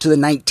up to the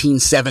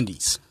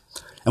 1970s.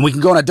 And we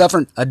can go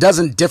in a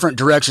dozen different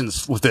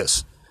directions with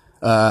this,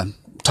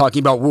 talking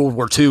about World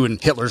War II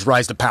and Hitler's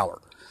rise to power.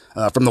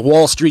 From the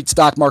Wall Street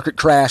stock market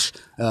crash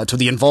to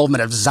the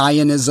involvement of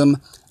Zionism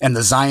and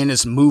the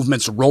Zionist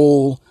movement's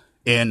role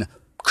in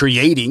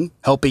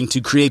helping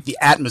to create the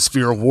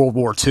atmosphere of World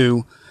War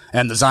II,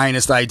 and the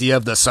Zionist idea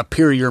of the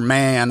superior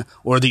man,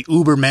 or the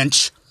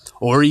Übermensch,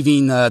 or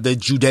even the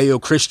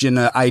Judeo-Christian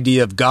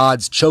idea of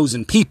God's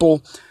chosen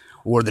people,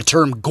 or the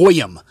term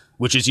Goyim,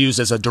 which is used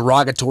as a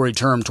derogatory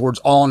term towards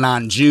all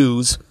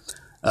non-Jews.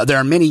 There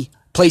are many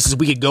places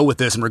we could go with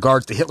this in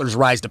regards to Hitler's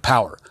rise to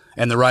power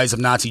and the rise of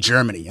Nazi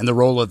Germany and the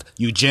role of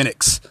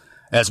eugenics,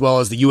 as well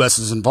as the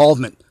U.S.'s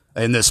involvement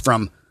in this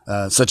from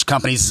such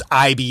companies as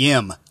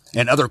IBM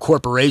and other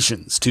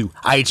corporations to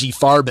IG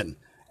Farben,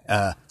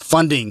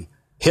 funding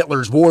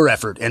Hitler's war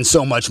effort, and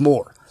so much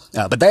more.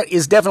 But that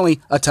is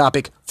definitely a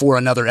topic for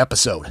another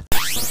episode.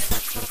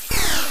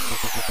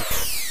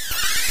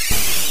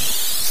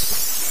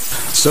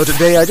 So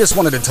today I just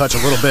wanted to touch a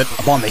little bit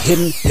upon the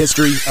hidden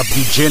history of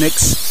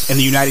eugenics in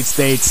the United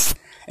States.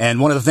 And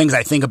one of the things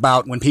I think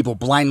about when people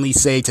blindly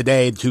say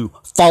today to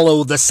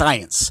follow the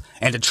science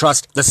and to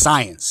trust the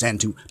science and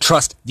to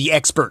trust the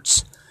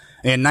experts.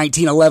 In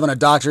 1911, a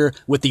doctor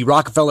with the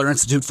Rockefeller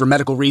Institute for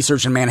Medical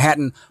Research in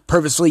Manhattan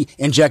purposely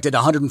injected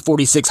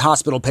 146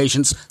 hospital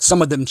patients,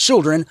 some of them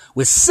children,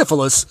 with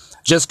syphilis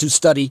just to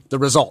study the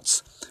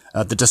results.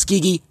 The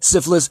Tuskegee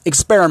syphilis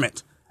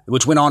experiment,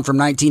 which went on from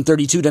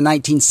 1932 to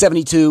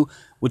 1972,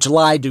 which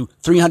lied to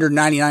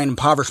 399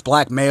 impoverished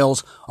black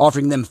males,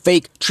 offering them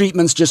fake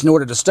treatments just in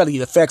order to study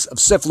the effects of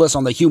syphilis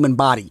on the human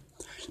body.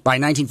 By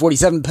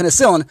 1947,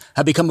 penicillin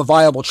had become a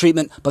viable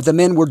treatment, but the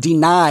men were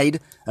denied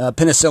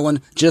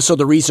penicillin just so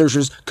the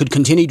researchers could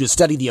continue to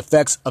study the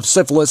effects of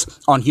syphilis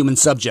on human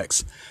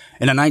subjects.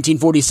 In a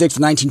 1946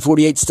 to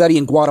 1948 study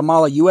in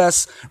Guatemala,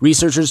 U.S.,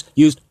 researchers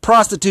used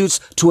prostitutes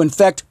to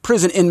infect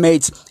prison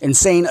inmates,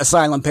 insane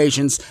asylum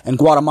patients, and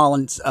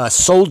Guatemalan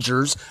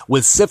soldiers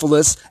with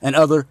syphilis and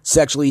other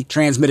sexually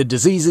transmitted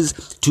diseases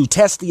to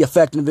test the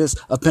effectiveness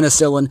of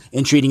penicillin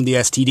in treating the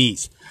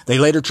STDs. They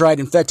later tried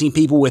infecting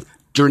people with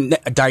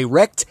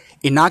direct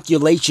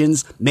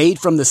inoculations made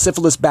from the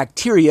syphilis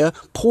bacteria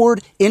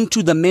poured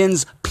into the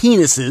men's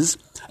penises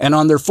and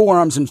on their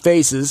forearms and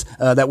faces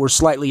that were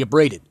slightly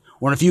abraded,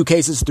 or in a few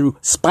cases through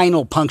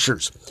spinal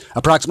punctures.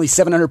 Approximately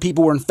 700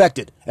 people were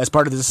infected as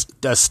part of this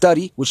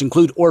study, which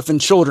include orphan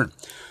children.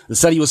 The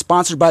study was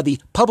sponsored by the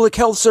Public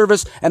Health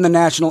Service and the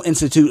National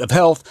Institute of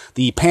Health,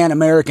 the Pan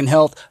American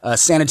Health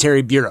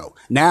Sanitary Bureau.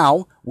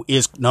 Now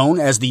is known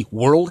as the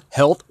World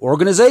Health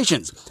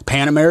Organization's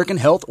Pan American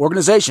Health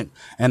Organization,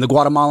 and the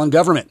Guatemalan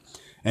government.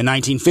 In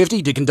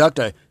 1950, to conduct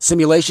a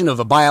simulation of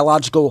a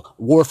biological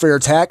warfare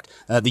attack,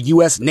 the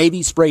U.S.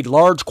 Navy sprayed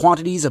large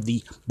quantities of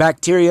the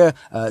bacteria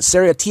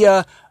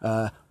Serratia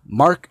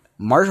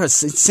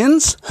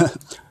marcescens,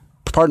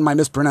 pardon my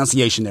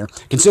mispronunciation there,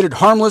 considered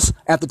harmless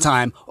at the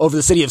time, over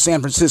the city of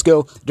San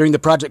Francisco during the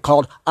project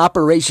called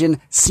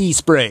Operation Sea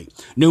Spray.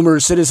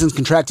 Numerous citizens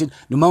contracted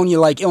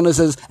pneumonia-like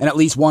illnesses, and at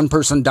least one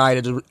person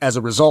died as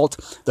a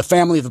result. The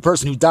family of the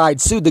person who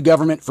died sued the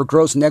government for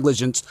gross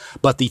negligence,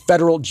 but the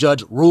federal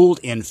judge ruled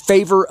in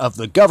favor of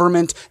the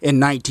government in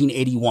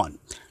 1981.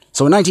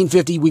 So in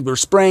 1950, we were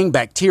spraying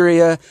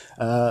bacteria.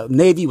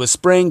 Navy was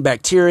spraying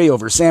bacteria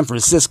over San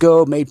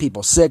Francisco, made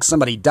people sick.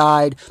 Somebody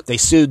died. They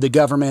sued the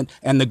government,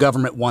 and the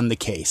government won the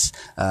case.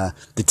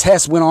 The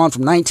test went on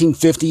from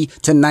 1950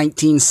 to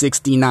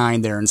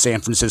 1969 there in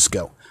San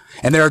Francisco.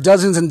 And there are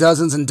dozens and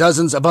dozens and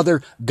dozens of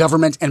other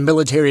government and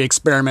military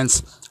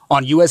experiments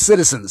on U.S.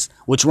 citizens,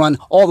 which run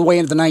all the way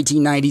into the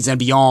 1990s and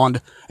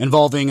beyond,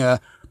 involving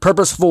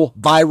purposeful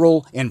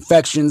viral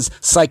infections,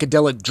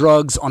 psychedelic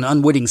drugs on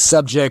unwitting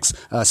subjects,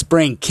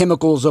 spraying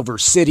chemicals over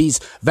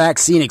cities,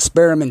 vaccine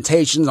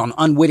experimentations on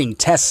unwitting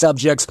test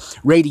subjects,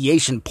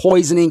 radiation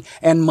poisoning,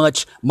 and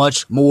much,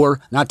 much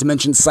more, not to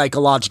mention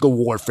psychological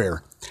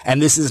warfare.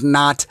 And this is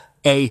not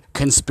a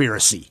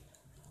conspiracy.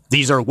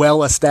 These are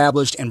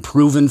well-established and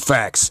proven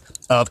facts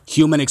of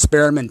human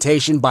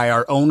experimentation by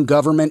our own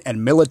government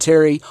and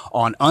military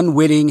on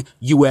unwitting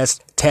U.S.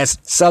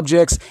 test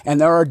subjects,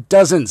 and there are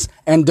dozens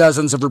and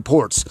dozens of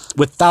reports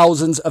with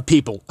thousands of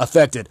people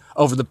affected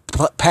over the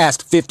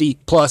past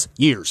 50-plus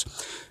years.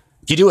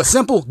 If you do a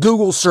simple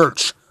Google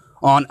search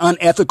on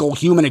unethical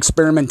human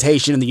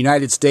experimentation in the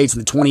United States in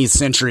the 20th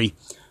century,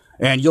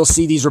 and you'll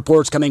see these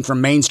reports coming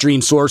from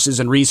mainstream sources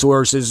and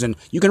resources, and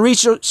you can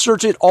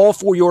research it all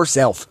for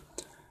yourself.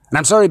 And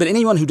I'm sorry, but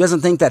anyone who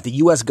doesn't think that the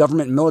U.S.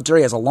 government and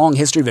military has a long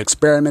history of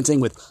experimenting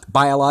with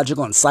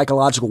biological and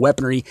psychological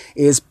weaponry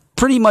is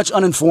pretty much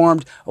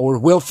uninformed or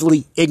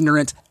willfully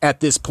ignorant at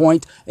this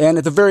point, and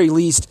at the very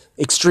least,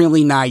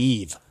 extremely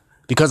naive.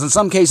 Because in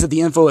some cases,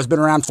 the info has been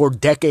around for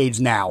decades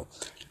now.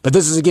 But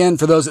this is again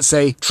for those that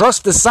say,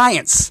 trust the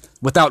science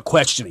without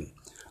questioning,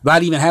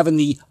 without even having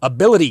the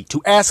ability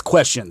to ask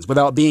questions,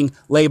 without being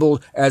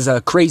labeled as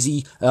a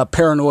crazy,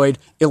 paranoid,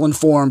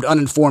 ill-informed,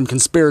 uninformed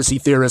conspiracy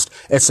theorist,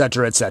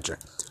 etc., etc.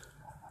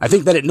 I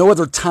think that at no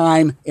other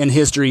time in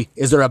history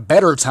is there a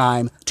better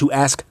time to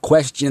ask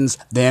questions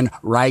than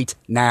right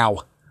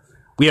now.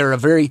 We are at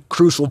a very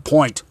crucial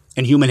point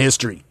in human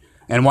history.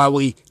 And while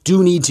we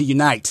do need to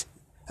unite,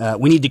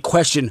 we need to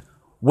question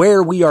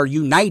where we are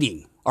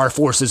uniting our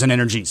forces and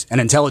energies and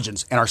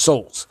intelligence and our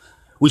souls.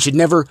 We should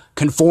never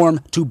conform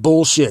to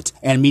bullshit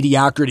and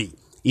mediocrity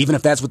even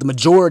if that's what the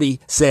majority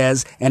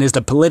says and is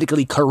the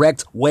politically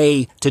correct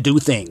way to do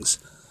things.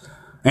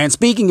 And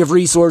speaking of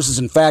resources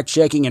and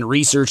fact-checking and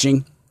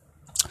researching,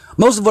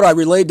 most of what I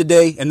relayed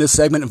today in this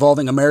segment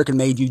involving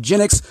American-made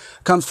eugenics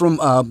comes from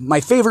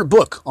my favorite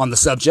book on the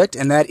subject,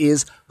 and that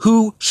is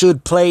Who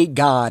Should Play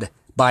God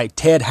by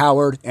Ted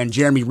Howard and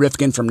Jeremy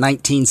Rifkin from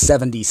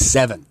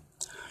 1977.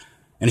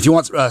 And if you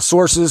want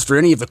sources for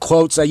any of the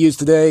quotes I used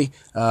today,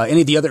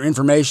 any of the other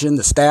information,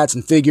 the stats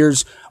and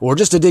figures, or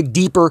just to dig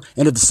deeper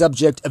into the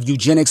subject of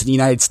eugenics in the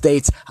United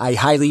States, I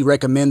highly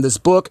recommend this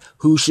book,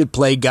 Who Should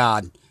Play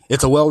God?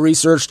 It's a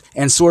well-researched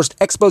and sourced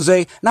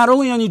expose not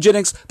only on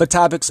eugenics, but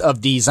topics of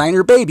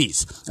designer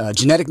babies,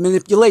 genetic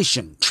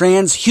manipulation,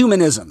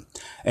 transhumanism,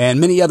 and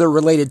many other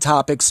related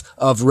topics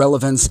of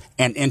relevance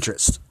and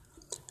interest.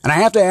 And I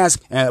have to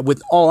ask,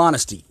 with all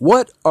honesty,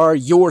 what are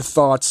your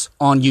thoughts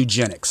on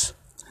eugenics?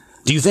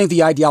 Do you think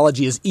the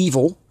ideology is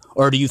evil,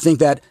 or do you think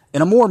that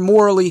in a more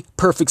morally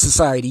perfect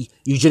society,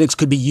 eugenics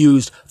could be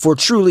used for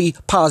truly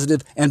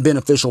positive and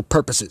beneficial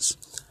purposes?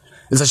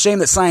 It's a shame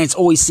that science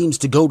always seems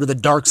to go to the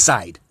dark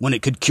side when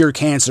it could cure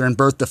cancer and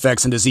birth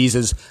defects and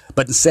diseases,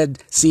 but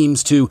instead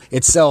seems to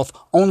itself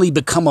only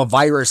become a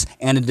virus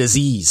and a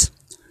disease.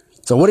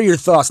 So what are your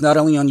thoughts not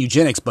only on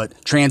eugenics, but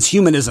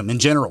transhumanism in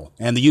general,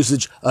 and the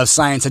usage of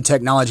science and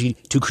technology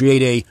to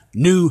create a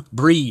new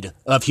breed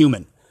of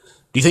human?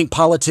 Do you think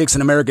politics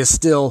in America is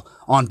still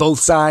on both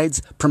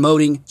sides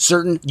promoting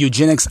certain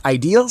eugenics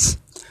ideals?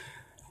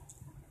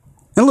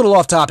 And a little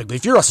off topic, but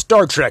if you're a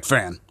Star Trek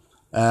fan,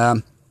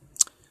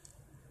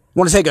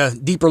 want to take a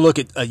deeper look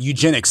at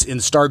eugenics in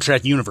the Star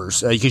Trek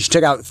universe, you can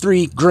check out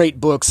 3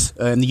 great books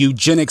in the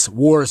Eugenics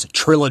Wars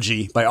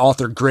trilogy by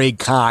author Greg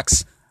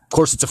Cox. Of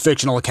course, it's a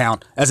fictional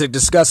account, as it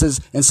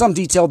discusses in some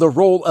detail the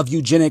role of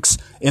eugenics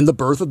in the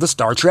birth of the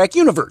Star Trek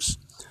universe.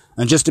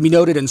 And just to be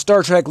noted, in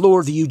Star Trek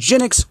lore, the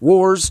eugenics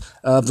wars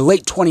of the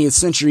late 20th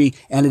century,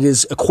 and it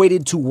is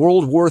equated to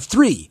World War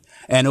III,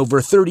 and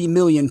over 30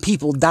 million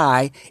people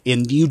die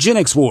in the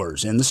eugenics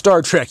wars in the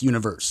Star Trek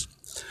universe.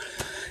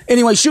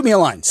 Anyway, shoot me a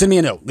line, send me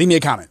a note, leave me a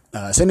comment,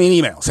 send me an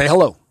email, say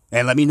hello,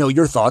 and let me know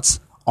your thoughts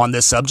on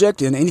this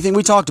subject and anything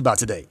we talked about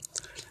today.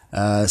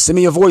 Send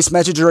me a voice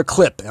message or a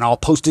clip, and I'll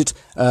post it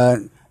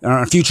on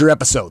a future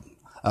episode.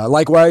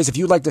 Likewise, if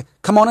you'd like to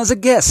come on as a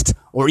guest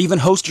or even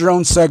host your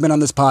own segment on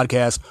this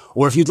podcast,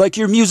 or if you'd like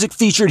your music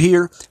featured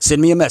here,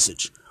 send me a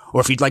message.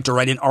 Or if you'd like to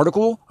write an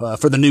article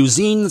for the new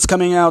zine that's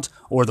coming out,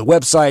 or the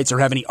websites, or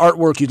have any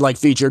artwork you'd like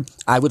featured,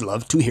 I would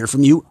love to hear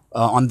from you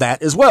on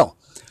that as well.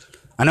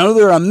 I know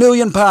there are a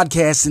million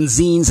podcasts and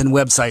zines and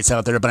websites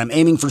out there, but I'm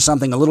aiming for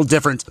something a little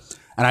different,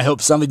 and I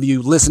hope some of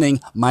you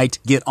listening might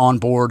get on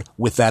board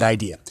with that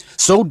idea.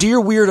 So, dear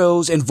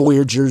weirdos and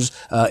voyagers,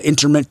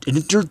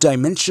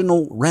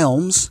 interdimensional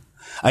realms,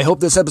 I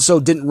hope this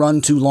episode didn't run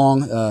too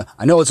long.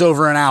 I know it's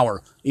over an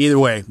hour, either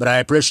way, but I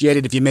appreciate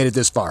it if you made it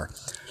this far.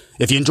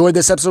 If you enjoyed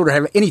this episode or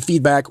have any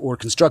feedback or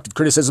constructive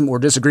criticism or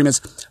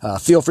disagreements,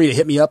 feel free to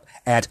hit me up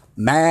at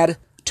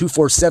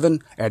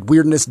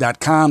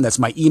mad247@weirdness.com. That's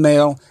my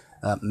email.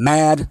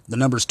 Mad, the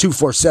number's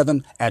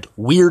 247 at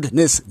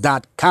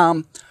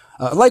weirdness.com.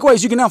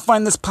 Likewise, you can now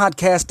find this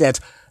podcast at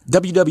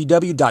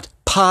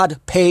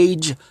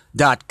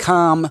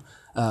www.podpage.com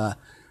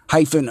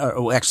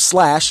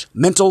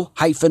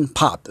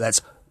 /mental-pop.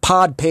 That's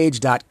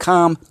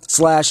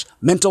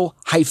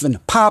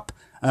podpage.com/mental-pop,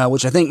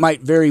 which I think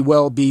might very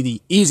well be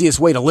the easiest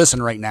way to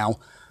listen right now.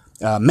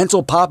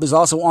 Mental Pop is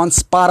also on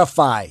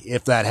Spotify,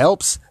 if that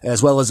helps,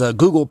 as well as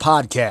Google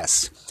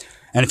Podcasts.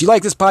 And if you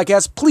like this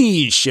podcast,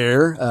 please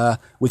share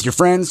with your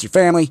friends, your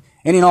family,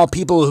 any and all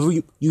people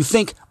who you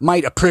think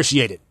might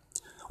appreciate it.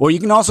 Or you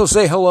can also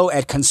say hello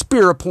at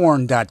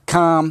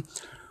conspiraporn.com.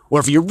 Or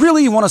if you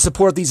really want to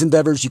support these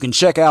endeavors, you can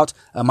check out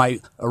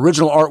my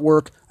original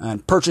artwork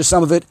and purchase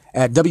some of it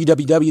at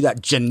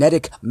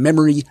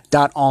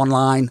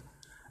www.geneticmemory.online.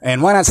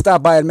 And why not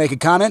stop by and make a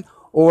comment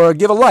or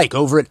give a like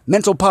over at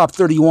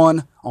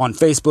MentalPop31 on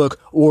Facebook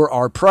or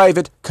our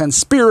private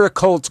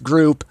Conspiracult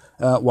group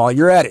while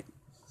you're at it.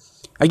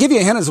 I give you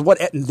a hint as to what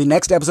the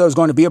next episode is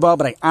going to be about,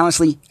 but I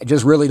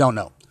just really don't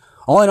know.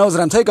 All I know is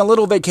that I'm taking a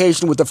little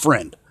vacation with a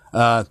friend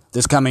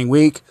this coming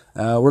week.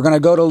 We're going to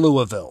go to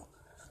Louisville.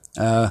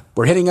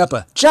 We're hitting up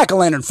a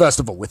jack-o'-lantern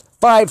festival with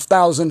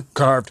 5,000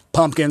 carved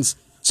pumpkins.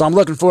 So I'm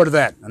looking forward to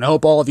that. And I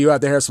hope all of you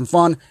out there have some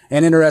fun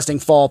and interesting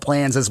fall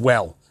plans as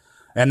well.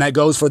 And that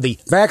goes for the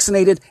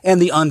vaccinated and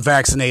the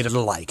unvaccinated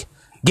alike.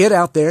 Get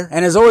out there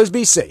and as always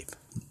be safe.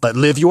 But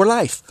live your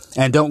life,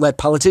 and don't let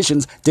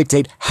politicians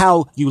dictate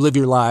how you live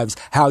your lives,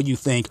 how you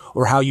think,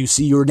 or how you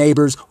see your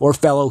neighbors or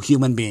fellow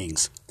human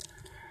beings.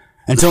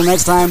 Until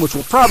next time, which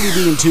will probably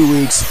be in 2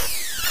 weeks,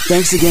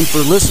 thanks again for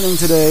listening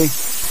today,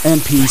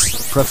 and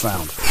peace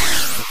profound.